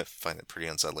find it pretty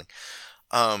unsettling.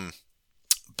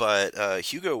 But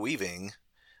Hugo Weaving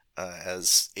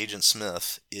as Agent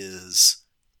Smith is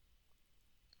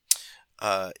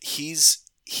he's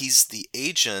the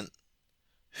agent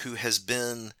who has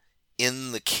been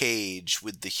in the cage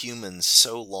with the humans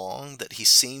so long that he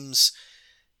seems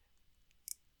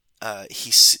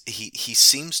he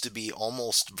seems to be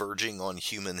almost verging on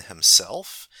human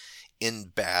himself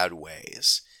in bad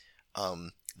ways.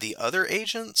 The other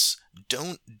agents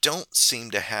don't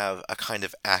seem to have a kind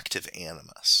of active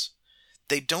animus.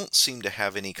 They don't seem to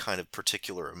have any kind of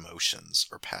particular emotions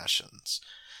or passions.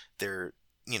 They're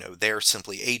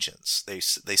simply agents. They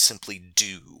simply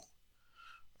do,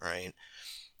 right?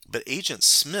 But Agent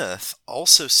Smith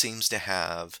also seems to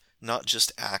have not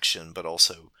just action but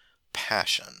also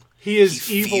passion. He is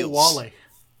evil Wally.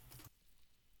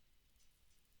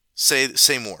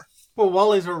 Say more. Well,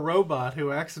 Wally's a robot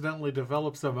who accidentally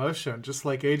develops emotion, just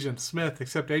like Agent Smith,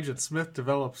 except Agent Smith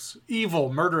develops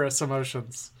evil, murderous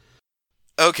emotions.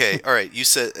 Okay, all right. You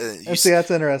said see,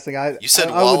 that's interesting. You said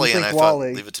I Wally, and I Wally.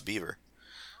 thought Leave It to Beaver.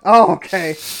 Oh,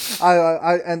 okay.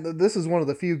 And this is one of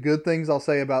the few good things I'll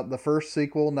say about the first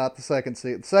sequel, not the second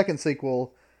sequel. The second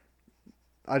sequel,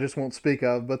 I just won't speak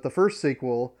of. But the first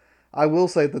sequel, I will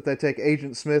say that they take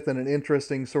Agent Smith in an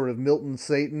interesting sort of Milton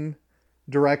Satan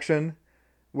direction,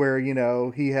 where,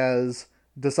 he has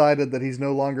decided that he's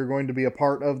no longer going to be a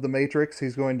part of the Matrix.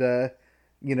 He's going to,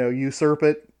 usurp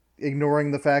it,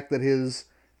 ignoring the fact that his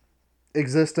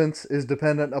existence is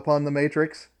dependent upon the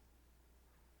Matrix.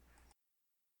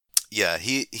 Yeah,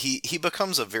 he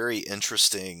becomes a very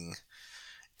interesting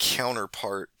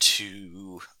counterpart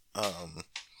to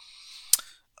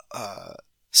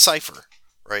Cypher,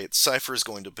 right? Cypher is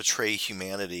going to betray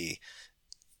humanity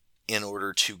in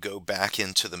order to go back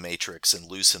into the Matrix and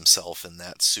lose himself in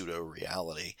that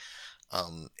pseudo-reality.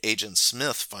 Agent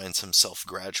Smith finds himself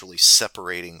gradually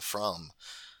separating from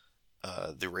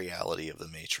the reality of the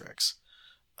Matrix.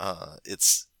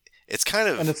 It's kind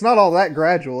of... And it's not all that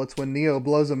gradual. It's when Neo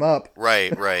blows him up.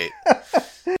 Right.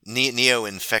 Neo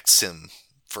infects him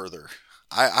further.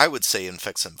 I would say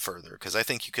infects him further, because I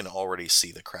think you can already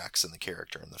see the cracks in the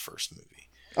character in the first movie.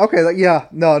 Okay, yeah.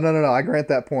 No. I grant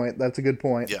that point. That's a good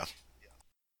point. Yeah.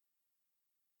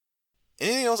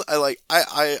 Anything else?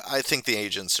 I think the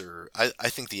agents are. I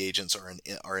think the agents are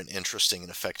an interesting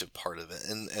and effective part of it,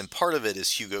 and part of it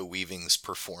is Hugo Weaving's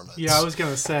performance. Yeah, I was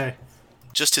gonna say.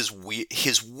 Just his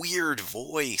weird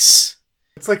voice.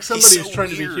 It's like somebody who's trying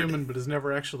weird. to be human but has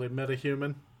never actually met a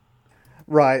human.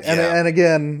 Right, Yeah. and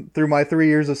again, through my 3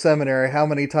 years of seminary, how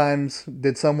many times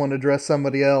did someone address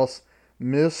somebody else,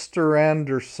 Mr.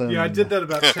 Anderson? Yeah, I did that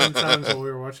about 10 times while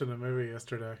we were watching the movie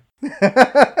yesterday.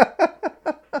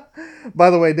 By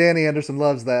the way, Danny Anderson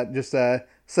loves that. Just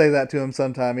say that to him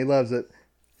sometime. He loves it.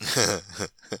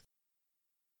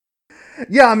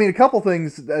 Yeah, I mean, a couple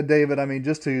things, David. I mean,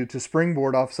 just to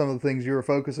springboard off some of the things you were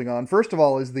focusing on. First of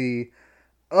all is the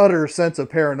utter sense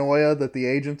of paranoia that the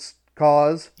agents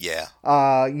cause. Yeah.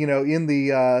 In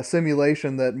the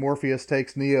simulation that Morpheus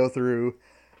takes Neo through,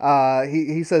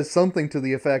 he says something to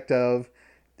the effect of,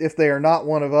 if they are not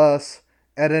one of us,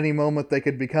 at any moment they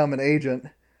could become an agent.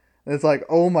 And it's like,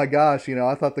 oh my gosh,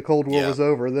 I thought the Cold War was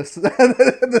over. This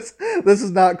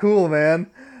is not cool,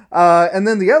 man. And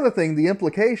then the other thing, the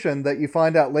implication that you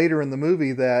find out later in the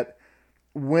movie, that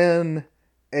when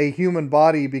a human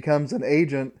body becomes an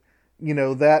agent,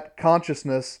 that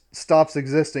consciousness stops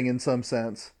existing in some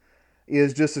sense,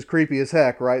 is just as creepy as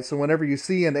heck, right? So whenever you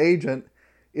see an agent,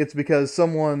 it's because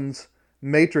someone's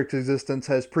Matrix existence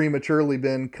has prematurely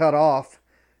been cut off,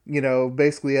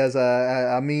 basically as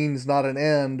a means, not an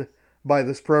end, by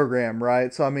this program,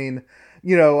 right? So, I mean,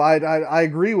 I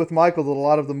agree with Michael that a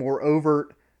lot of the more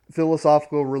overt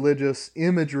philosophical religious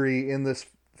imagery in this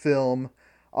film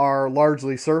are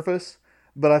largely surface,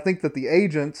 But I think that the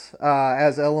agents,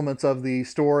 as elements of the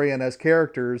story and as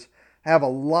characters, have a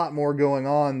lot more going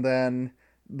on than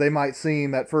they might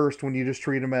seem at first when you just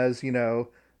treat them as,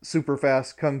 super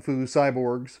fast kung fu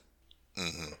cyborgs.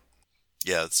 Hmm.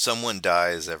 Yeah, someone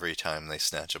dies every time they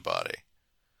snatch a body.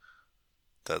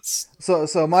 That's So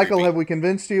Michael, creepy. have we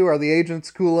convinced you? Are the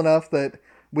agents cool enough that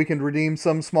we can redeem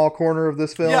some small corner of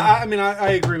this film? Yeah, I mean,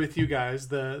 I agree with you guys.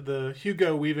 The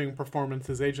Hugo Weaving performance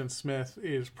as Agent Smith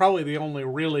is probably the only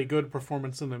really good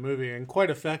performance in the movie, and quite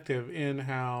effective in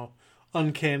how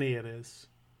uncanny it is.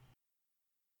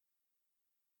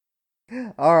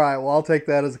 All right, well, I'll take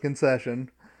that as a concession.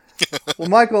 Well,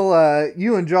 Michael,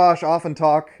 you and Josh often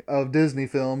talk of Disney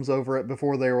films over at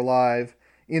Before They Were Live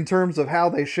in terms of how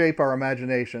they shape our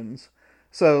imaginations.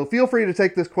 So feel free to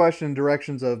take this question in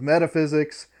directions of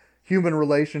metaphysics, human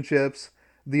relationships,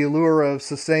 the allure of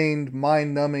sustained,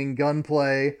 mind-numbing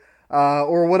gunplay,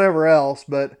 or whatever else,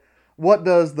 but what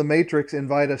does The Matrix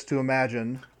invite us to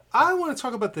imagine? I want to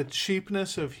talk about the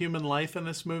cheapness of human life in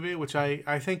this movie, which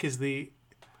I think is the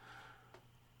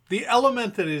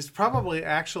element that is probably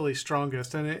actually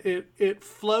strongest, and it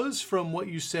flows from what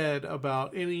you said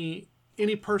about any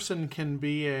person can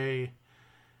be a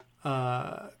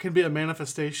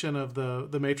manifestation of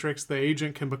the Matrix. The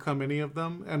agent can become any of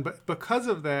them, and because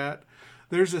of that,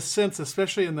 there's a sense,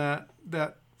 especially in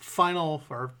that final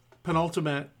or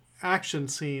penultimate action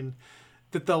scene,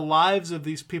 that the lives of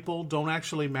these people don't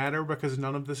actually matter because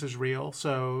none of this is real.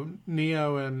 So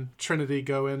Neo and Trinity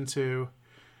go into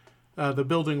the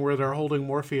building where they're holding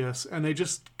Morpheus, and they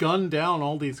just gun down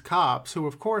all these cops who,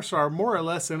 of course, are more or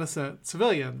less innocent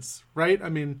civilians, right? I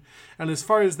mean, and as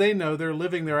far as they know, they're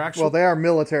living their actual... Well, they are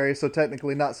military, so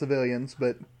technically not civilians,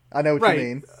 but I know what you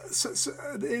mean. So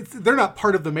they're not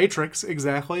part of the Matrix,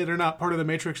 exactly. They're not part of the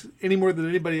Matrix any more than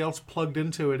anybody else plugged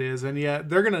into it is, and yet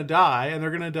they're going to die, and they're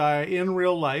going to die in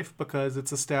real life because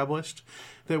it's established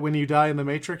that when you die in the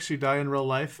Matrix, you die in real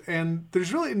life, and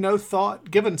there's really no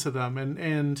thought given to them,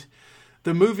 and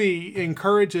the movie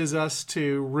encourages us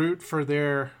to root for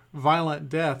their violent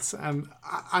deaths. And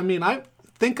I mean, I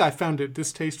think I found it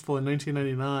distasteful in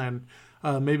 1999,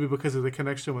 maybe because of the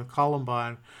connection with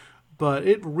Columbine. But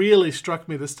it really struck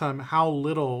me this time how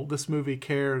little this movie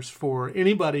cares for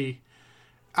anybody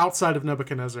outside of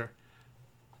Nebuchadnezzar.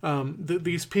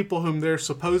 These people whom they're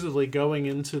supposedly going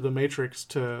into the Matrix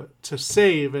to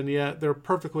save, and yet they're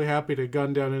perfectly happy to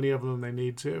gun down any of them they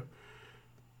need to.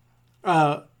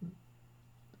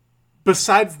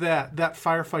 Besides that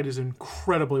firefight is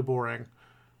incredibly boring.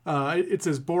 It's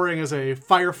as boring as a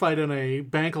firefight in a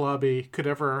bank lobby could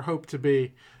ever hope to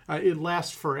be. It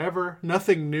lasts forever.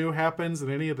 Nothing new happens in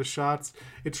any of the shots.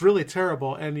 It's really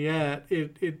terrible, and yet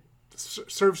it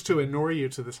serves to inure you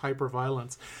to this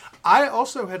hyper-violence. I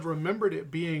also had remembered it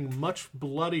being much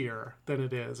bloodier than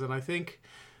it is, and I think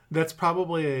that's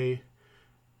probably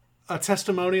a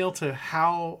testimonial to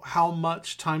how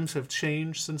much times have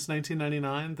changed since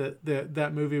 1999,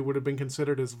 that movie would have been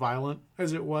considered as violent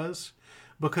as it was,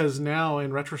 because now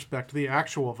in retrospect the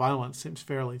actual violence seems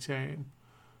fairly tame.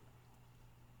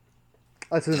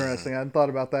 That's interesting. I hadn't thought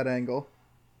about that angle.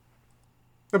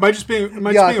 Am I just being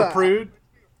a prude?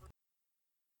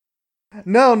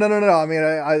 No. I mean,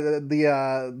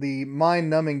 the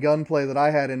mind-numbing gunplay that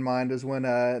I had in mind is when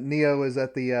Neo is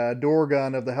at the door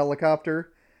gun of the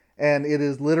helicopter, and it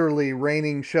is literally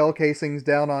raining shell casings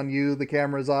down on you, the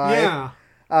camera's eye. Yeah.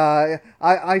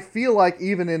 I feel like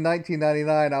even in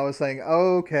 1999, I was saying,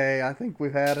 okay, I think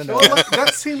we've had enough. Well,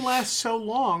 that scene lasts so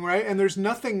long, right? And there's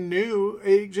nothing new.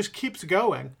 It just keeps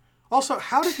going. Also,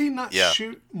 how did he not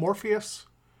shoot Morpheus?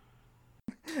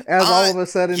 As all of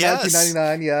us said in yes.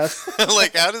 1999, yes.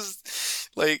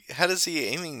 how does he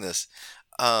aiming this?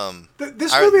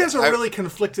 This movie has a really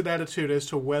conflicted attitude as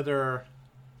to whether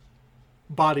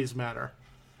bodies matter.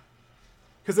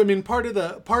 Because I mean, part of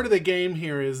the game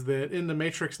here is that in the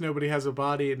Matrix nobody has a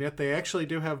body, and yet they actually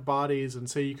do have bodies, and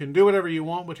so you can do whatever you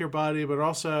want with your body, but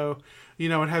also, it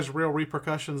has real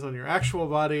repercussions on your actual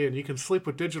body, and you can sleep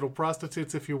with digital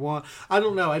prostitutes if you want. I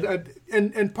don't know,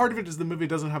 and part of it is the movie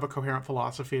doesn't have a coherent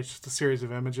philosophy; it's just a series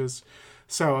of images.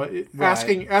 So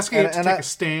asking it to take a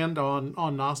stand on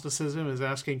Gnosticism is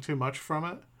asking too much from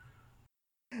it.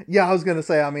 Yeah, I was going to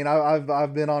say. I mean,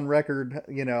 I've been on record,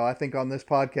 I think on this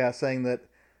podcast saying that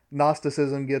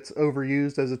Gnosticism gets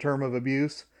overused as a term of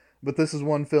abuse, but this is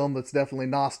one film that's definitely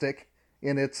Gnostic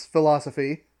in its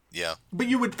philosophy. Yeah. But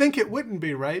you would think it wouldn't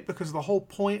be, right? Because the whole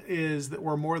point is that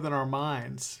we're more than our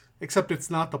minds. Except it's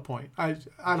not the point. I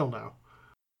don't know.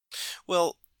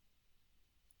 Well,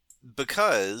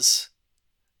 because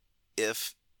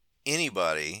if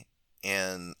anybody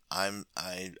And I'm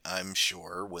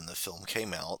sure when the film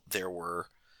came out, there were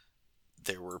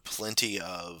plenty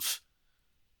of,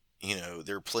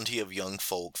 there were plenty of young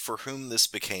folk for whom this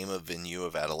became a venue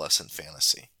of adolescent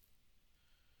fantasy.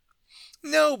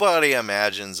 Nobody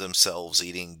imagines themselves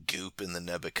eating goop in the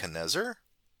Nebuchadnezzar.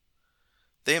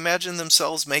 They imagine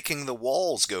themselves making the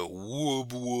walls go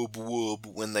whoop, whoop, whoop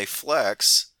when they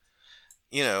flex,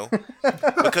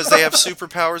 because they have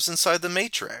superpowers inside the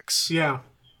Matrix. Yeah.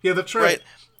 Yeah, that's right. Right?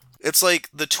 It's like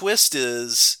the twist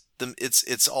is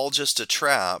it's all just a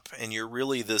trap, and you're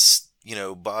really this,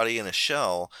 body in a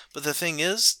shell. But the thing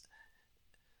is,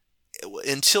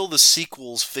 until the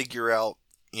sequels figure out,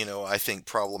 I think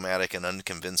problematic and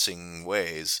unconvincing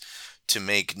ways to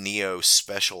make Neo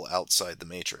special outside the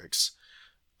Matrix,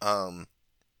 until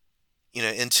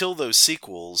those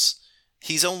sequels,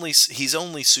 he's only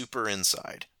super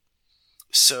inside.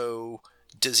 So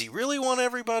does he really want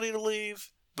everybody to leave?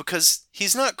 Because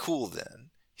he's not cool then.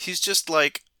 He's just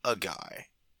like a guy.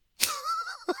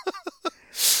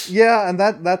 Yeah, and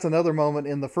that's another moment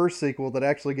in the first sequel that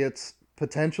actually gets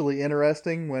potentially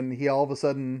interesting when he all of a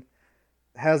sudden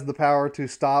has the power to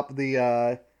stop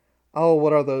the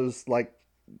what are those like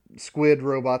squid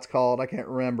robots called? I can't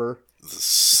remember.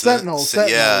 Sentinels.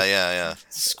 Yeah.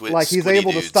 Like he's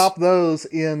able to stop those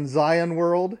in Zion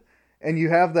World, and you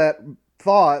have that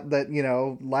thought that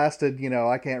lasted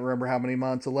I can't remember how many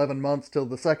months, 11 months till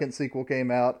the second sequel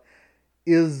came out.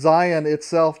 Is Zion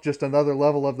itself just another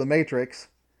level of the Matrix?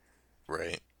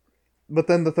 Right. But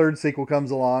then the third sequel comes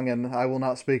along, and I will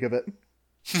not speak of it.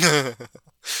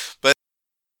 But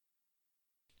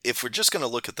if we're just going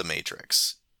to look at the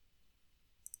Matrix,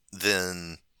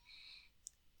 then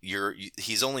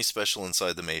he's only special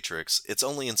inside the Matrix. It's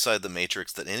only inside the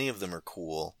Matrix that any of them are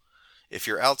cool. If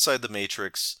you're outside the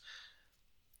Matrix,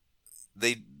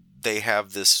 they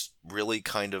have this really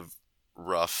kind of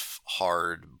rough,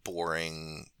 hard,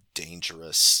 boring,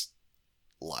 dangerous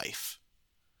life.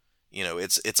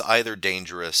 It's either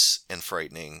dangerous and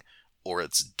frightening, or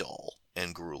it's dull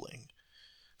and grueling.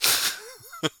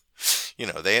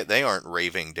 They aren't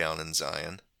raving down in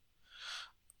Zion.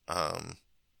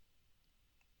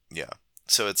 Yeah.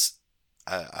 So it's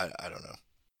I don't know.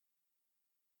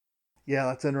 Yeah,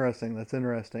 that's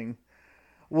interesting.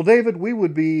 Well, David, we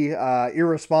would be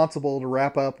irresponsible to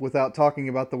wrap up without talking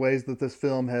about the ways that this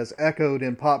film has echoed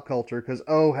in pop culture, because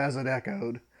has it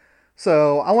echoed.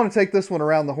 So I want to take this one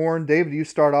around the horn. David, you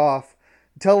start off.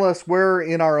 Tell us where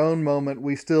in our own moment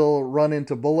we still run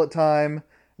into bullet time,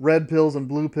 red pills and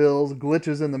blue pills,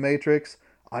 glitches in the Matrix,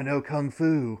 I know Kung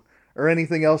Fu, or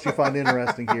anything else you find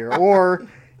interesting here. Or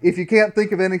if you can't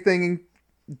think of anything,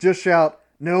 just shout,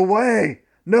 "No way!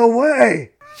 No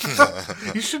way!"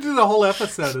 You should do the whole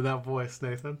episode in that voice,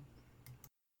 Nathan.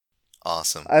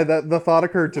 Awesome. The thought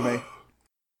occurred to me.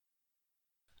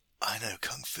 I know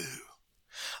Kung Fu.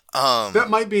 That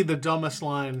might be the dumbest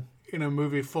line in a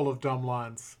movie full of dumb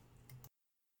lines.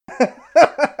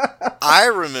 I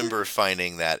remember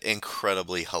finding that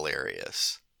incredibly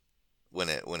hilarious when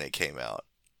it came out.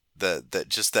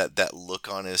 That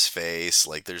look on his face,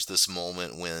 like there's this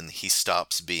moment when he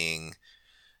stops being,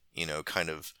 kind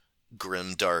of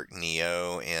grim dark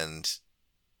Neo, and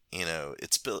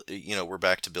it's Bill. We're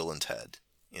back to Bill and Ted.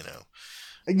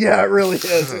 Yeah, it really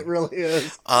is. It really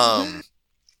is.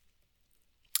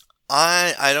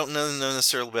 I don't know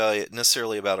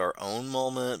necessarily about our own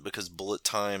moment, because bullet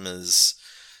time is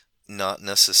not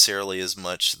necessarily as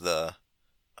much the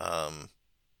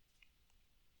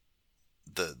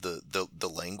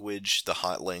language, the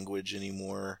hot language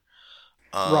anymore.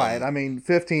 Right. I mean,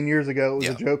 15 years ago, it was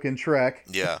a joke in Shrek.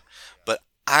 Yeah. But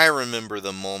I remember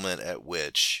the moment at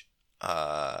which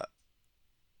I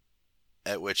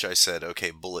said,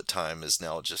 okay, bullet time is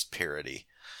now just parody,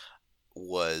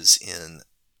 was in,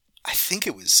 I think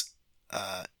it was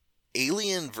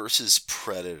Alien versus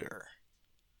Predator.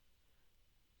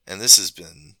 And this has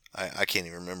been, I can't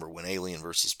even remember when Alien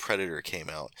versus Predator came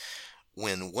out,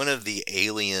 when one of the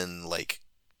alien,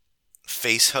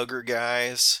 face hugger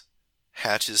guys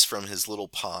hatches from his little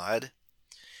pod,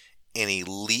 and he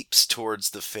leaps towards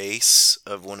the face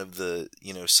of one of the,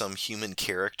 some human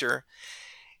character,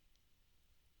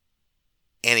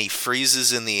 and he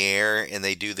freezes in the air, and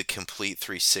they do the complete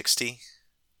 360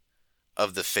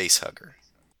 of the face hugger.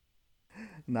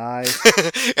 Nice.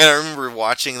 And I remember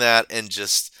watching that and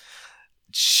just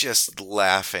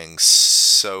laughing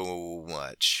so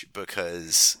much,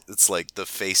 because it's like the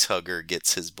face hugger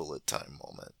gets his bullet time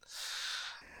moment.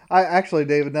 I actually,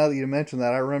 David, now that you mentioned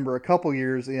that, I remember a couple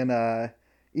years in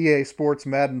EA Sports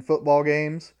Madden football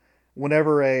games,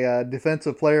 whenever a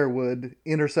defensive player would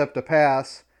intercept a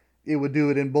pass it would do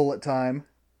it in bullet time.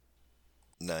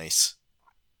 Nice.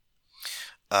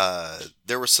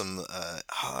 There were some.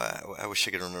 I wish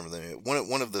I could remember the name.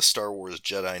 One of the Star Wars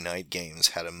Jedi Knight games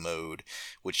had a mode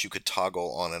which you could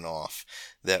toggle on and off.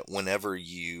 That whenever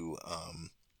you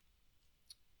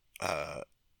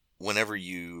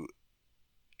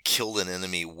killed an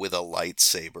enemy with a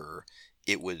lightsaber,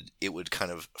 it would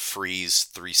kind of freeze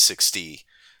 360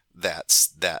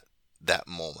 that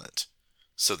moment,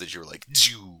 so that you're like,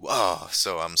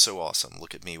 so I'm so awesome.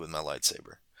 Look at me with my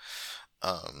lightsaber.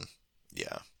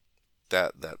 Yeah,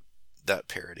 that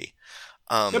parody.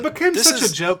 It became this such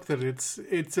is- a joke that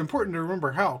it's important to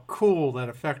remember how cool that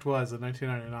effect was in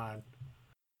 1999.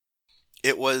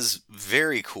 It was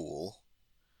very cool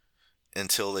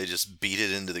until they just beat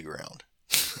it into the ground.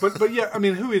 But yeah, I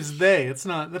mean, who is they? That's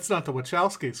not the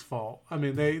Wachowskis' fault. I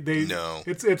mean, they No.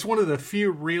 It's one of the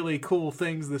few really cool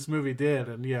things this movie did,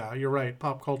 and yeah, you're right.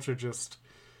 Pop culture just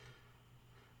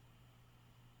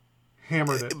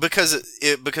hammered it. because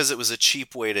it was a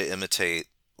cheap way to imitate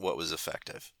what was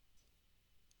effective.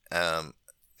 And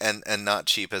not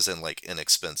cheap as in like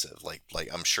inexpensive. Like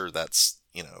I'm sure that's,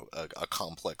 a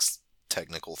complex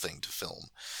technical thing to film.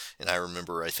 And I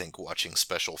remember, I think, watching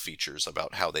special features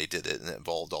about how they did it, and it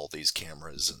involved all these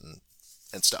cameras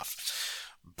and stuff.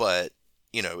 But,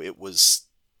 it was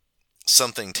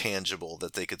something tangible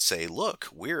that they could say, look,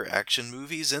 we're action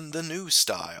movies in the new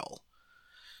style.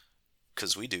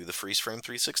 Because we do the freeze frame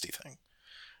 360 thing.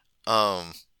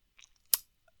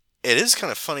 It is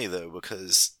kind of funny, though,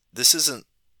 because this isn't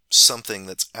something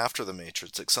that's after the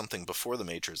Matrix. It's something before the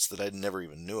Matrix that I never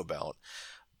even knew about.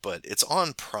 But it's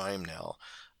on Prime now.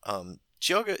 Do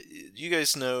you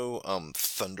guys know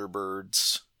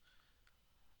Thunderbirds?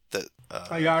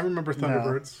 Yeah, I remember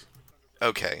Thunderbirds.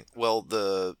 Okay, well,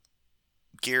 the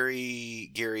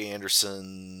Gary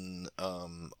Anderson,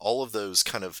 all of those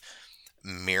kind of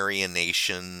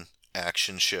marionation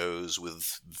action shows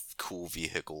with cool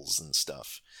vehicles and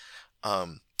stuff.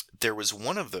 There was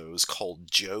one of those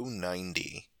called Joe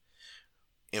 90,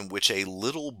 in which a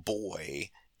little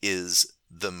boy is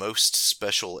the most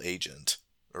special agent,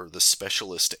 or the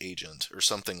specialist agent, or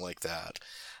something like that.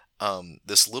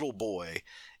 This little boy,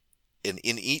 in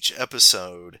each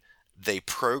episode, they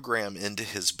program into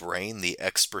his brain the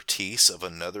expertise of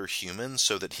another human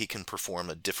so that he can perform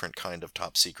a different kind of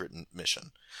top secret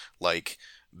mission, like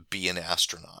be an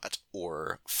astronaut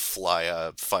or fly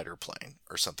a fighter plane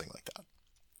or something like that.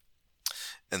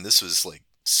 And this was like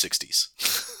 60s.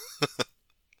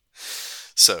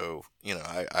 So,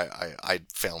 I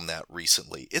found that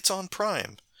recently. It's on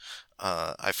Prime.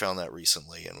 I found that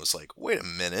recently and was like, wait a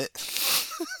minute.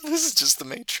 This is just the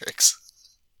Matrix.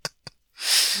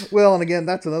 Well, and again,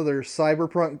 that's another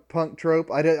cyberpunk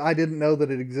trope. I didn't know that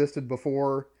it existed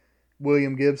before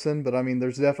William Gibson, but I mean,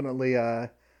 there's definitely,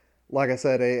 like I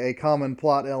said, a common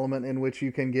plot element in which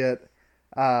you can get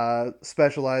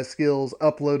specialized skills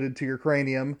uploaded to your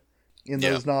cranium in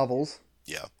those novels.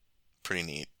 Yeah, pretty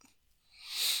neat.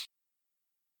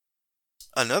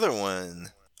 Another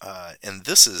one, and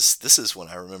this is one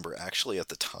I remember actually at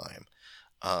the time,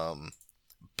 and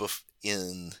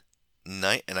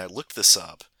I looked this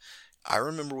up. I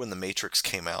remember when The Matrix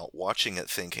came out, watching it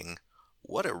thinking,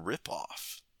 what a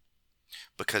ripoff.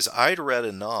 Because I'd read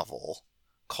a novel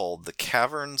called The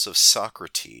Caverns of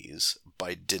Socrates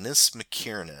by Dennis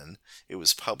McKiernan. It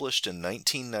was published in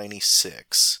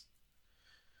 1996,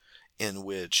 in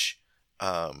which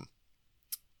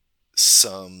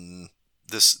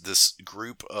this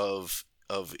group of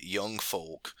young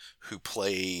folk who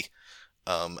play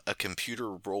a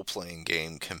computer role-playing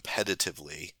game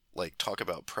competitively, like, talk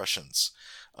about prescience.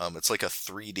 It's like a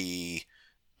 3D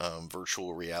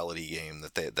virtual reality game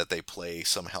that they play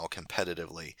somehow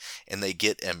competitively, and they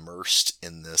get immersed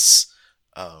in this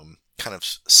kind of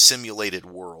simulated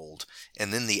world,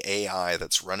 and then the AI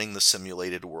that's running the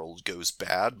simulated world goes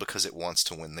bad because it wants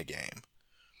to win the game.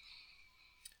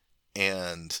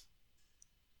 And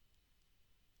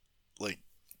like,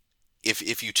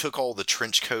 if you took all the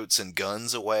trench coats and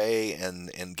guns away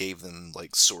and gave them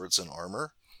like swords and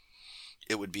armor,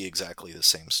 it would be exactly the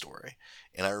same story.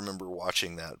 And I remember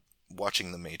watching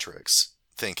The Matrix,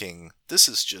 thinking, this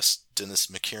is just Dennis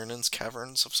McKiernan's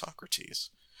Caverns of Socrates.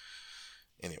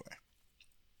 Anyway,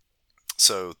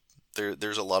 so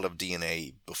there's a lot of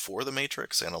DNA before The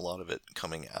Matrix and a lot of it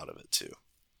coming out of it too.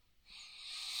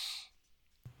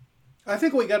 I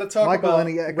think we got to talk Michael, about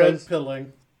any red echoes?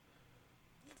 pilling.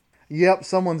 Yep,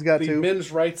 someone's got The to.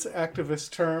 men's rights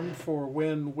activist term for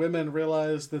when women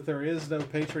realize that there is no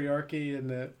patriarchy and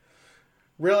that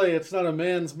really it's not a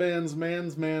man's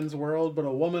world, but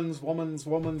a woman's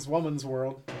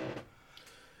world.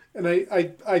 And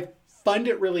I find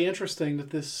it really interesting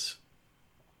that this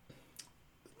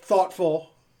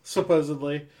thoughtful,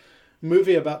 supposedly,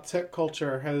 movie about tech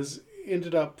culture has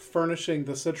ended up furnishing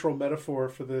the central metaphor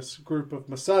for this group of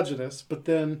misogynists. But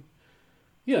then,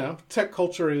 tech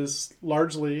culture is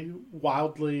largely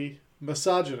wildly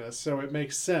misogynist, so it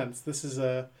makes sense. This is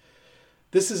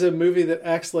a movie that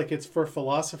acts like it's for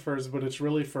philosophers, but it's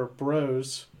really for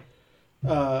bros.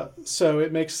 So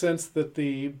it makes sense that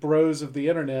the bros of the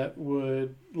internet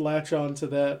would latch on to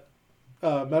that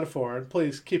metaphor. And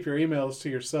please keep your emails to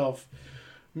yourself,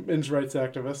 men's rights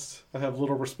activists. I have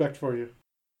little respect for you.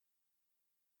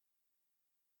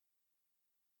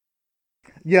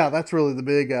 Yeah, that's really the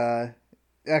big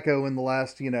echo in the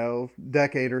last,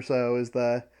 decade or so is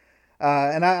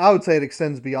and I would say it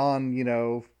extends beyond,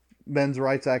 men's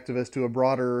rights activists to a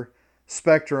broader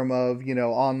spectrum of,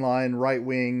 online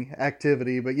right-wing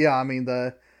activity. But yeah, I mean,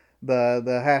 the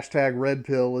hashtag red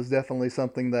pill is definitely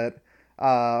something that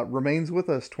remains with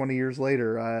us 20 years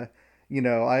later.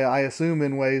 I assume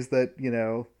in ways that,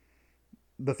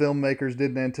 the filmmakers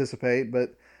didn't anticipate,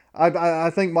 but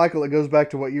I think, Michael, it goes back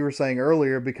to what you were saying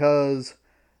earlier, because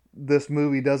this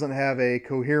movie doesn't have a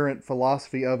coherent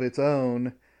philosophy of its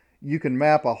own. You can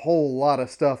map a whole lot of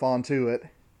stuff onto it.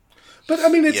 But, I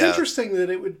mean, it's interesting that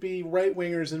it would be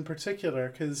right-wingers in particular,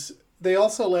 because they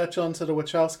also latch on to the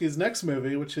Wachowskis' next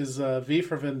movie, which is V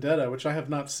for Vendetta, which I have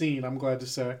not seen, I'm glad to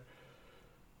say.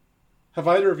 Have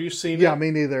either of you seen it? Yeah,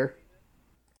 me neither.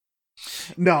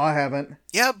 No, I haven't.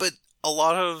 Yeah, but a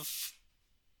lot of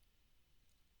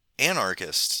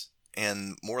anarchists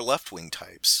and more left-wing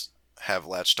types have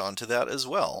latched onto that as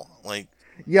well. Like,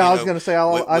 yeah, I was going to say,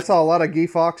 I saw a lot of Guy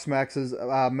Fawkes masks,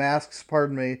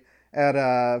 at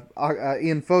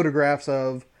in photographs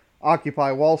of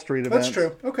Occupy Wall Street events. That's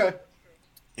true. Okay.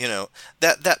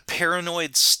 That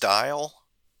paranoid style,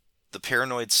 the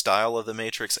paranoid style of The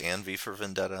Matrix and V for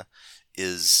Vendetta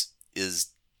is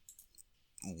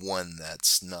one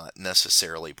that's not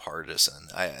necessarily partisan.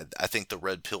 I think the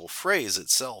red pill phrase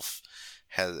itself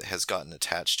has gotten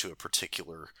attached to a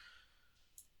particular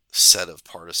set of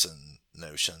partisan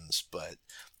notions, but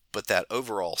that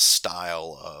overall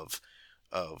style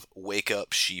of wake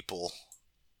up sheeple,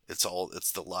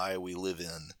 it's the lie we live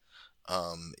in,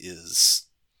 is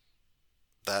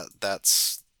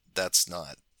that's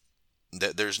not,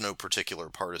 there's no particular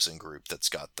partisan group that's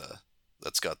got the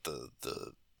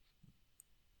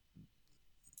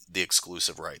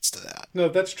exclusive rights to that. No,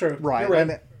 that's true. Right. You're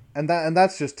right. And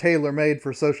that's just tailor-made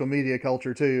for social media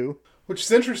culture too. Which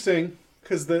is interesting,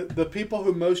 because the people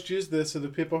who most use this are the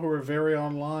people who are very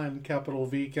online, capital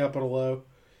V, capital O.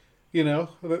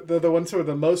 They're the ones who are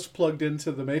the most plugged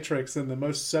into the Matrix and the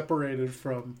most separated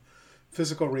from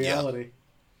physical reality.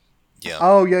 Yeah.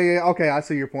 Oh, yeah. Okay, I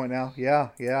see your point now.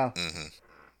 Yeah. Mm-hmm.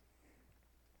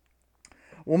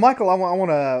 Well, Michael, I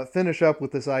want to finish up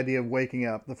with this idea of waking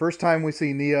up. The first time we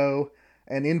see Neo,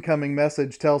 an incoming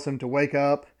message tells him to wake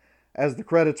up. As the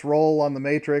credits roll on The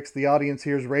Matrix, the audience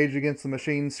hears Rage Against the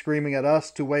Machine screaming at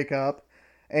us to wake up.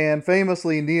 And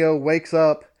famously, Neo wakes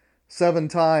up 7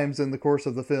 times in the course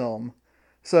of the film.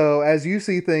 So, as you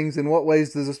see things, in what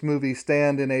ways does this movie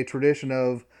stand in a tradition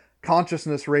of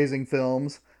consciousness-raising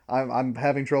films? I'm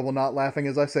having trouble not laughing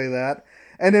as I say that.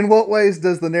 And in what ways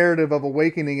does the narrative of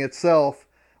awakening itself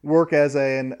work as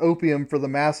an opium for the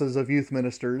masses of youth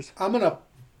ministers? I'm going to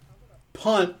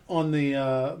punt on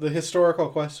the historical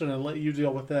question and let you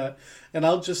deal with that. And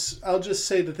I'll just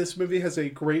say that this movie has a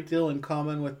great deal in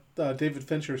common with David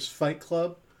Fincher's Fight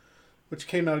Club, which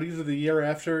came out either the year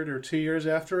after it or 2 years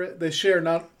after it. They share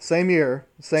not same year,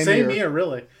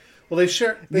 really. Well, they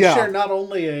share not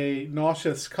only a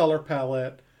nauseous color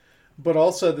palette, but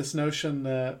also this notion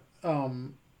that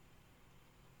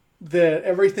that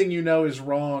everything is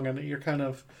wrong, and that you're kind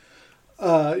of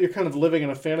living in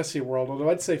a fantasy world. Although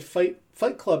I'd say Fight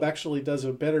Club actually does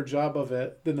a better job of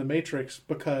it than The Matrix,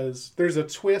 because there's a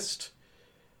twist.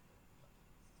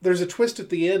 There's a twist at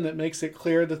the end that makes it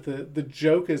clear that the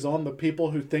joke is on the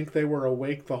people who think they were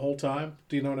awake the whole time.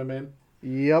 Do you know what I mean?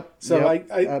 Yep. So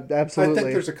yep, absolutely. I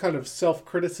think there's a kind of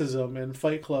self-criticism in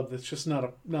Fight Club that's just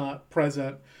not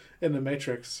present in The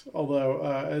Matrix. Although,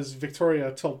 as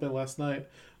Victoria told me last night,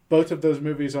 both of those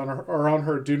movies are on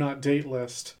her do not date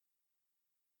list.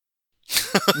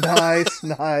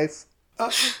 Nice.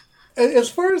 As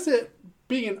far as it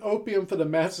being an opium for the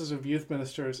masses of youth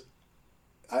ministers,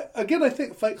 I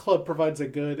think Fight Club provides a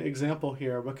good example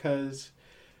here, because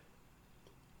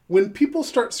when people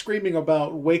start screaming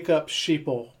about wake up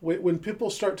sheeple, when people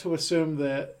start to assume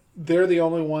that they're the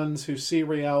only ones who see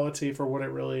reality for what it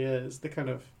really is, the kind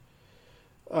of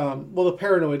the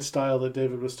paranoid style that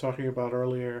David was talking about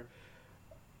earlier.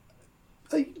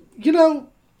 You know,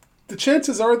 the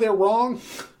chances are they're wrong.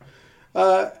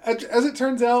 As it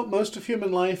turns out, most of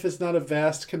human life is not a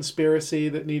vast conspiracy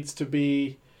that needs to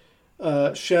be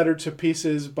shattered to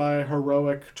pieces by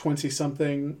heroic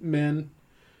 20-something men.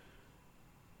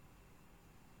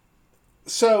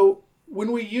 So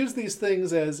when we use these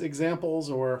things as examples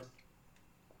or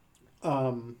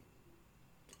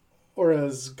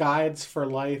as guides for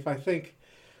life, I think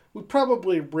we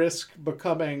probably risk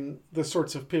becoming the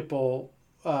sorts of people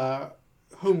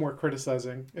whom we're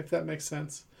criticizing, if that makes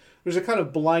sense. There's a kind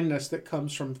of blindness that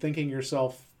comes from thinking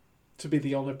yourself to be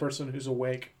the only person who's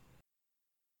awake.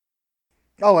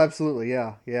 Oh, absolutely.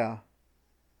 Yeah. Yeah.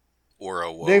 Or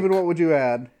awoke. David, what would you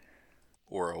add?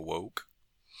 Or awoke.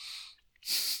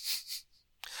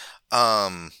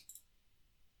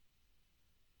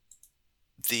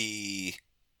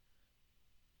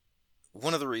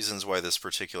 One of the reasons why this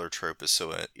particular trope is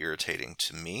so irritating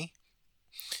to me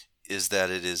is that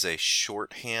it is a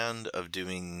shorthand of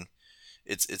doing.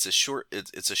 It's a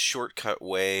shortcut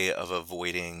way of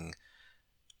avoiding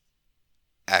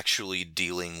actually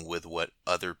dealing with what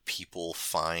other people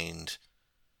find,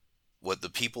 what the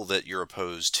people that you're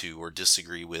opposed to or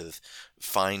disagree with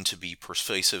find to be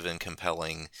persuasive and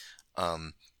compelling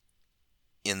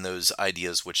in those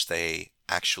ideas which they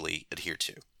actually adhere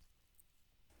to.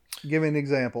 Give me an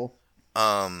example.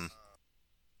 Well,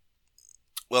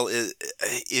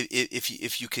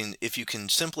 if you can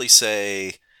simply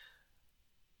say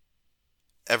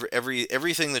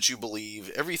everything that you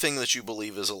believe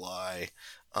is a lie.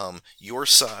 Your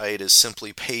side is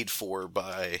simply paid for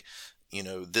by,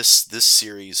 this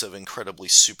series of incredibly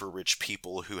super rich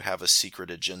people who have a secret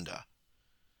agenda.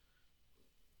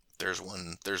 There's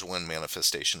one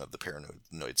manifestation of the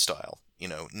paranoid style.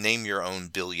 Name your own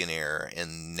billionaire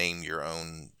and name your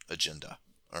own agenda.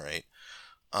 All right.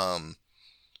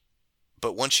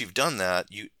 But once you've done that,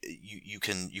 you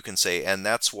can say, and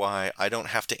that's why I don't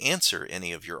have to answer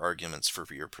any of your arguments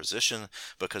for your position,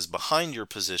 because behind your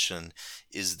position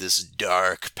is this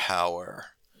dark power,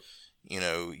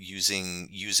 using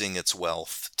its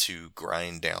wealth to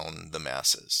grind down the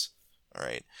masses. All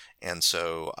right. And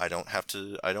so I don't have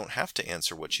to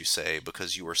answer what you say,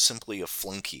 because you are simply a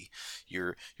flunky.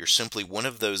 You're simply one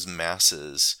of those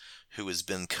masses who has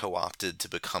been co-opted to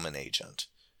become an agent.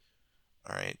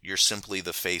 All right, you're simply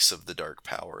the face of the dark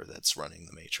power that's running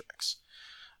the Matrix.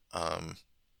 That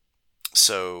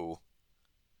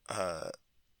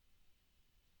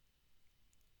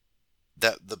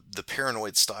the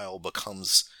paranoid style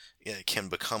can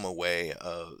become a way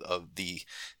of the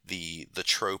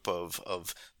trope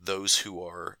of those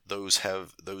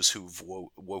who've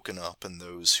woken up and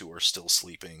those who are still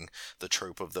sleeping, the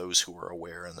trope of those who are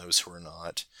aware and those who are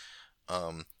not,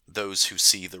 those who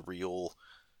see the real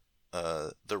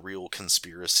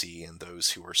conspiracy and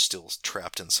those who are still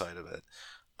trapped inside of it,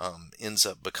 ends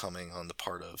up becoming on the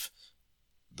part of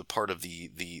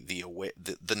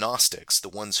the Gnostics, the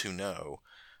ones who know,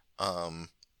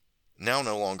 now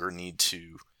no longer need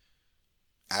to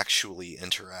actually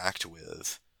interact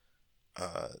with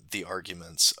the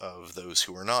arguments of those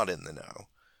who are not in the know,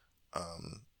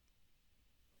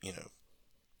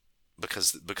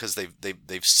 because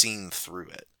they've seen through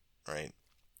it, right?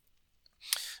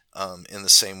 In the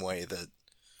same way that,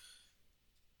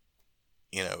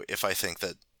 if I think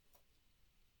that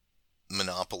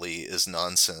Monopoly is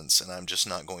nonsense and I'm just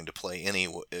not going to play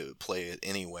it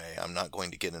anyway, I'm not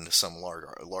going to get into some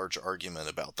large argument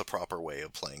about the proper way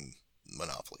of playing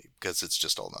Monopoly, because it's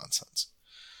just all nonsense.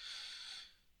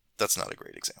 That's not a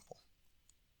great example,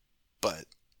 but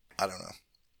I don't know.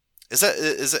 Does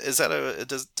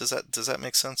that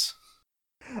make sense?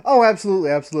 Oh, absolutely,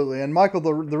 absolutely. And Michael,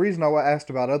 the reason I asked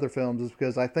about other films is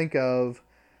because I think of,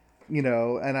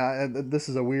 and this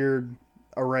is a weird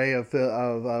array of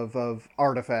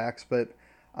artifacts, but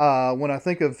when I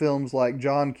think of films like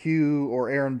John Q or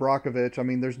Aaron Brockovich, I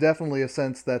mean, there's definitely a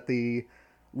sense that the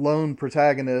lone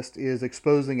protagonist is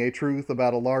exposing a truth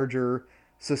about a larger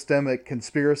systemic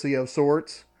conspiracy of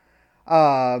sorts.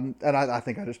 And I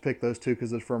think I just picked those two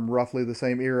because it's from roughly the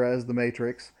same era as The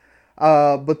Matrix.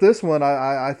 But this one,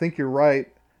 I think you're right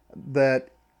that,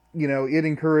 it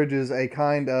encourages a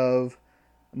kind of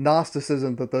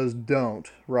Gnosticism that those don't,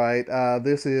 right?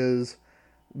 This is,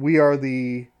 we are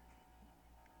the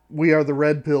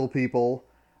red pill people,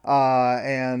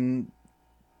 and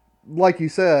like you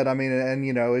said, I mean, and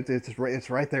it's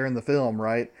right there in the film,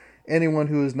 right? Anyone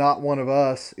who is not one of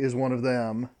us is one of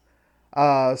them.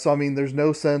 So I mean, there's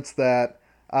no sense that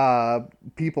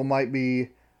people might be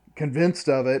convinced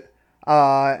of it,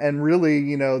 And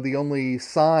really, the only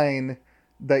sign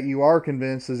that you are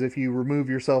convinced is if you remove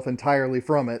yourself entirely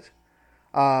from it.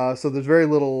 So there's very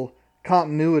little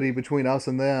continuity between us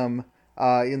and them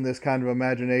in this kind of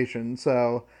imagination.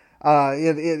 So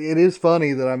it is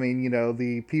funny that,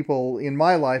 the people in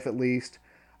my life at least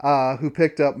who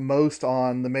picked up most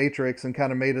on The Matrix and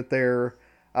kind of made it their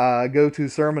go-to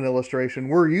sermon illustration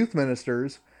were youth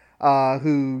ministers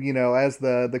who, as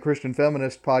the Christian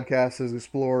Feminist podcast has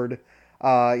explored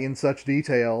in such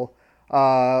detail,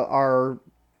 are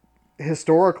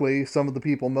historically some of the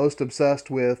people most obsessed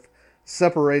with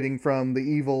separating from the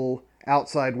evil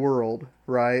outside world,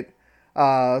 right?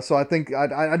 So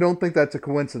I don't think that's a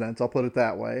coincidence. I'll put it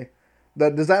that way.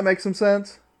 Does that make some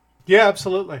sense? Yeah,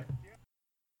 absolutely.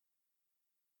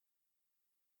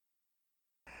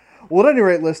 Well, at any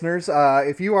rate, listeners,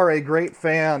 if you are a great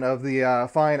fan of the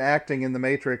fine acting in The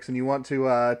Matrix and you want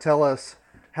to tell us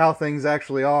how things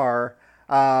actually are,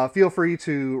 feel free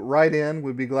to write in.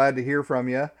 We'd be glad to hear from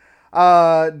you.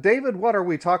 David, what are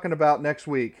we talking about next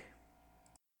week?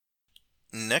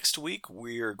 Next week,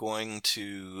 we are going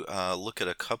to look at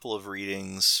a couple of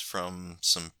readings from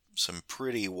some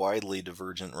pretty widely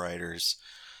divergent writers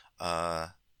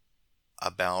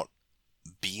about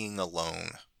being alone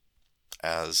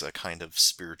as a kind of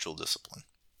spiritual discipline.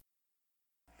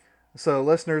 So,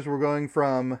 listeners, we're going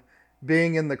from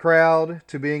being in the crowd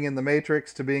to being in the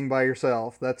Matrix to being by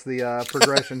yourself. That's the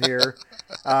progression here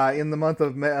in the month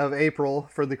of April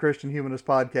for the Christian Humanist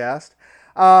Podcast.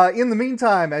 In the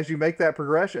meantime, as you make that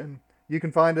progression, you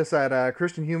can find us at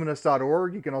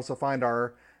christianhumanist.org. You can also find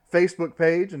our Facebook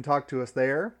page and talk to us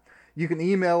there. You can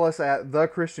email us at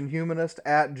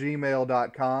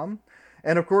thechristianhumanist@gmail.com.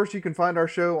 And of course, you can find our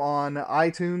show on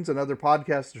iTunes and other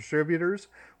podcast distributors.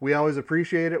 We always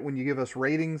appreciate it when you give us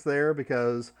ratings there,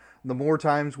 because the more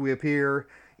times we appear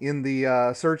in the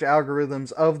search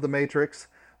algorithms of The Matrix,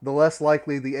 the less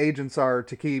likely the agents are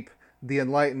to keep the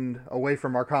enlightened away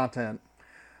from our content.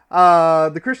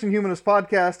 The Christian Humanist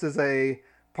Podcast is a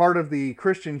part of the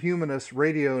Christian Humanist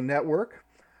Radio Network.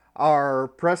 Our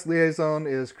press liaison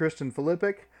is Kristen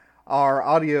Filippic. Our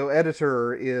audio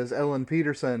editor is Ellen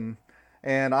Peterson.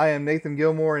 And I am Nathan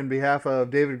Gilmour in behalf of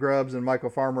David Grubbs and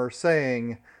Michael Farmer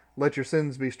saying, let your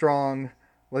sins be strong,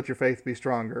 let your faith be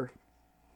stronger.